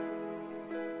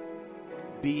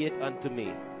 be it unto me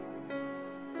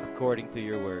according to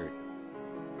your word.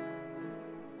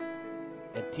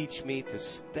 And teach me to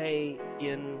stay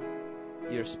in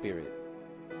your Spirit.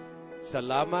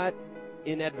 Salamat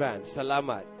in advance.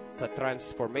 Salamat sa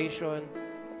transformation,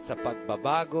 sa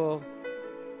pagbabago,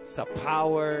 sa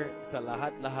power, sa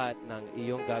lahat-lahat ng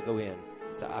iyong gagawin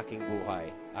sa aking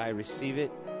buhay. I receive it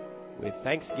with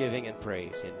thanksgiving and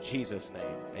praise in Jesus'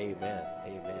 name. Amen.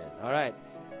 Amen. All right.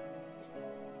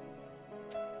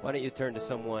 Why don't you turn to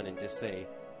someone and just say,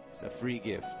 it's a free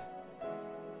gift.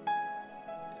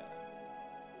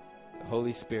 The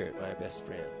Holy Spirit, my best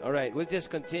friend. All right, we'll just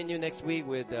continue next week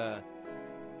with the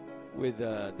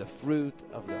fruit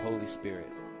of the Holy Spirit.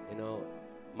 You know,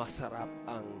 masarap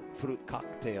ang fruit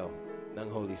cocktail ng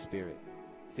Holy Spirit.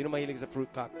 Sino mahilig sa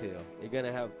fruit cocktail? You're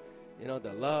gonna have, you know,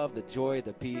 the love, the joy,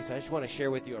 the peace. I just want to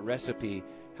share with you a recipe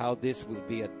how this will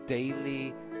be a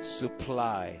daily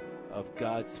supply of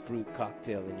God's fruit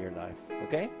cocktail in your life.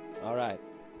 Okay? All right.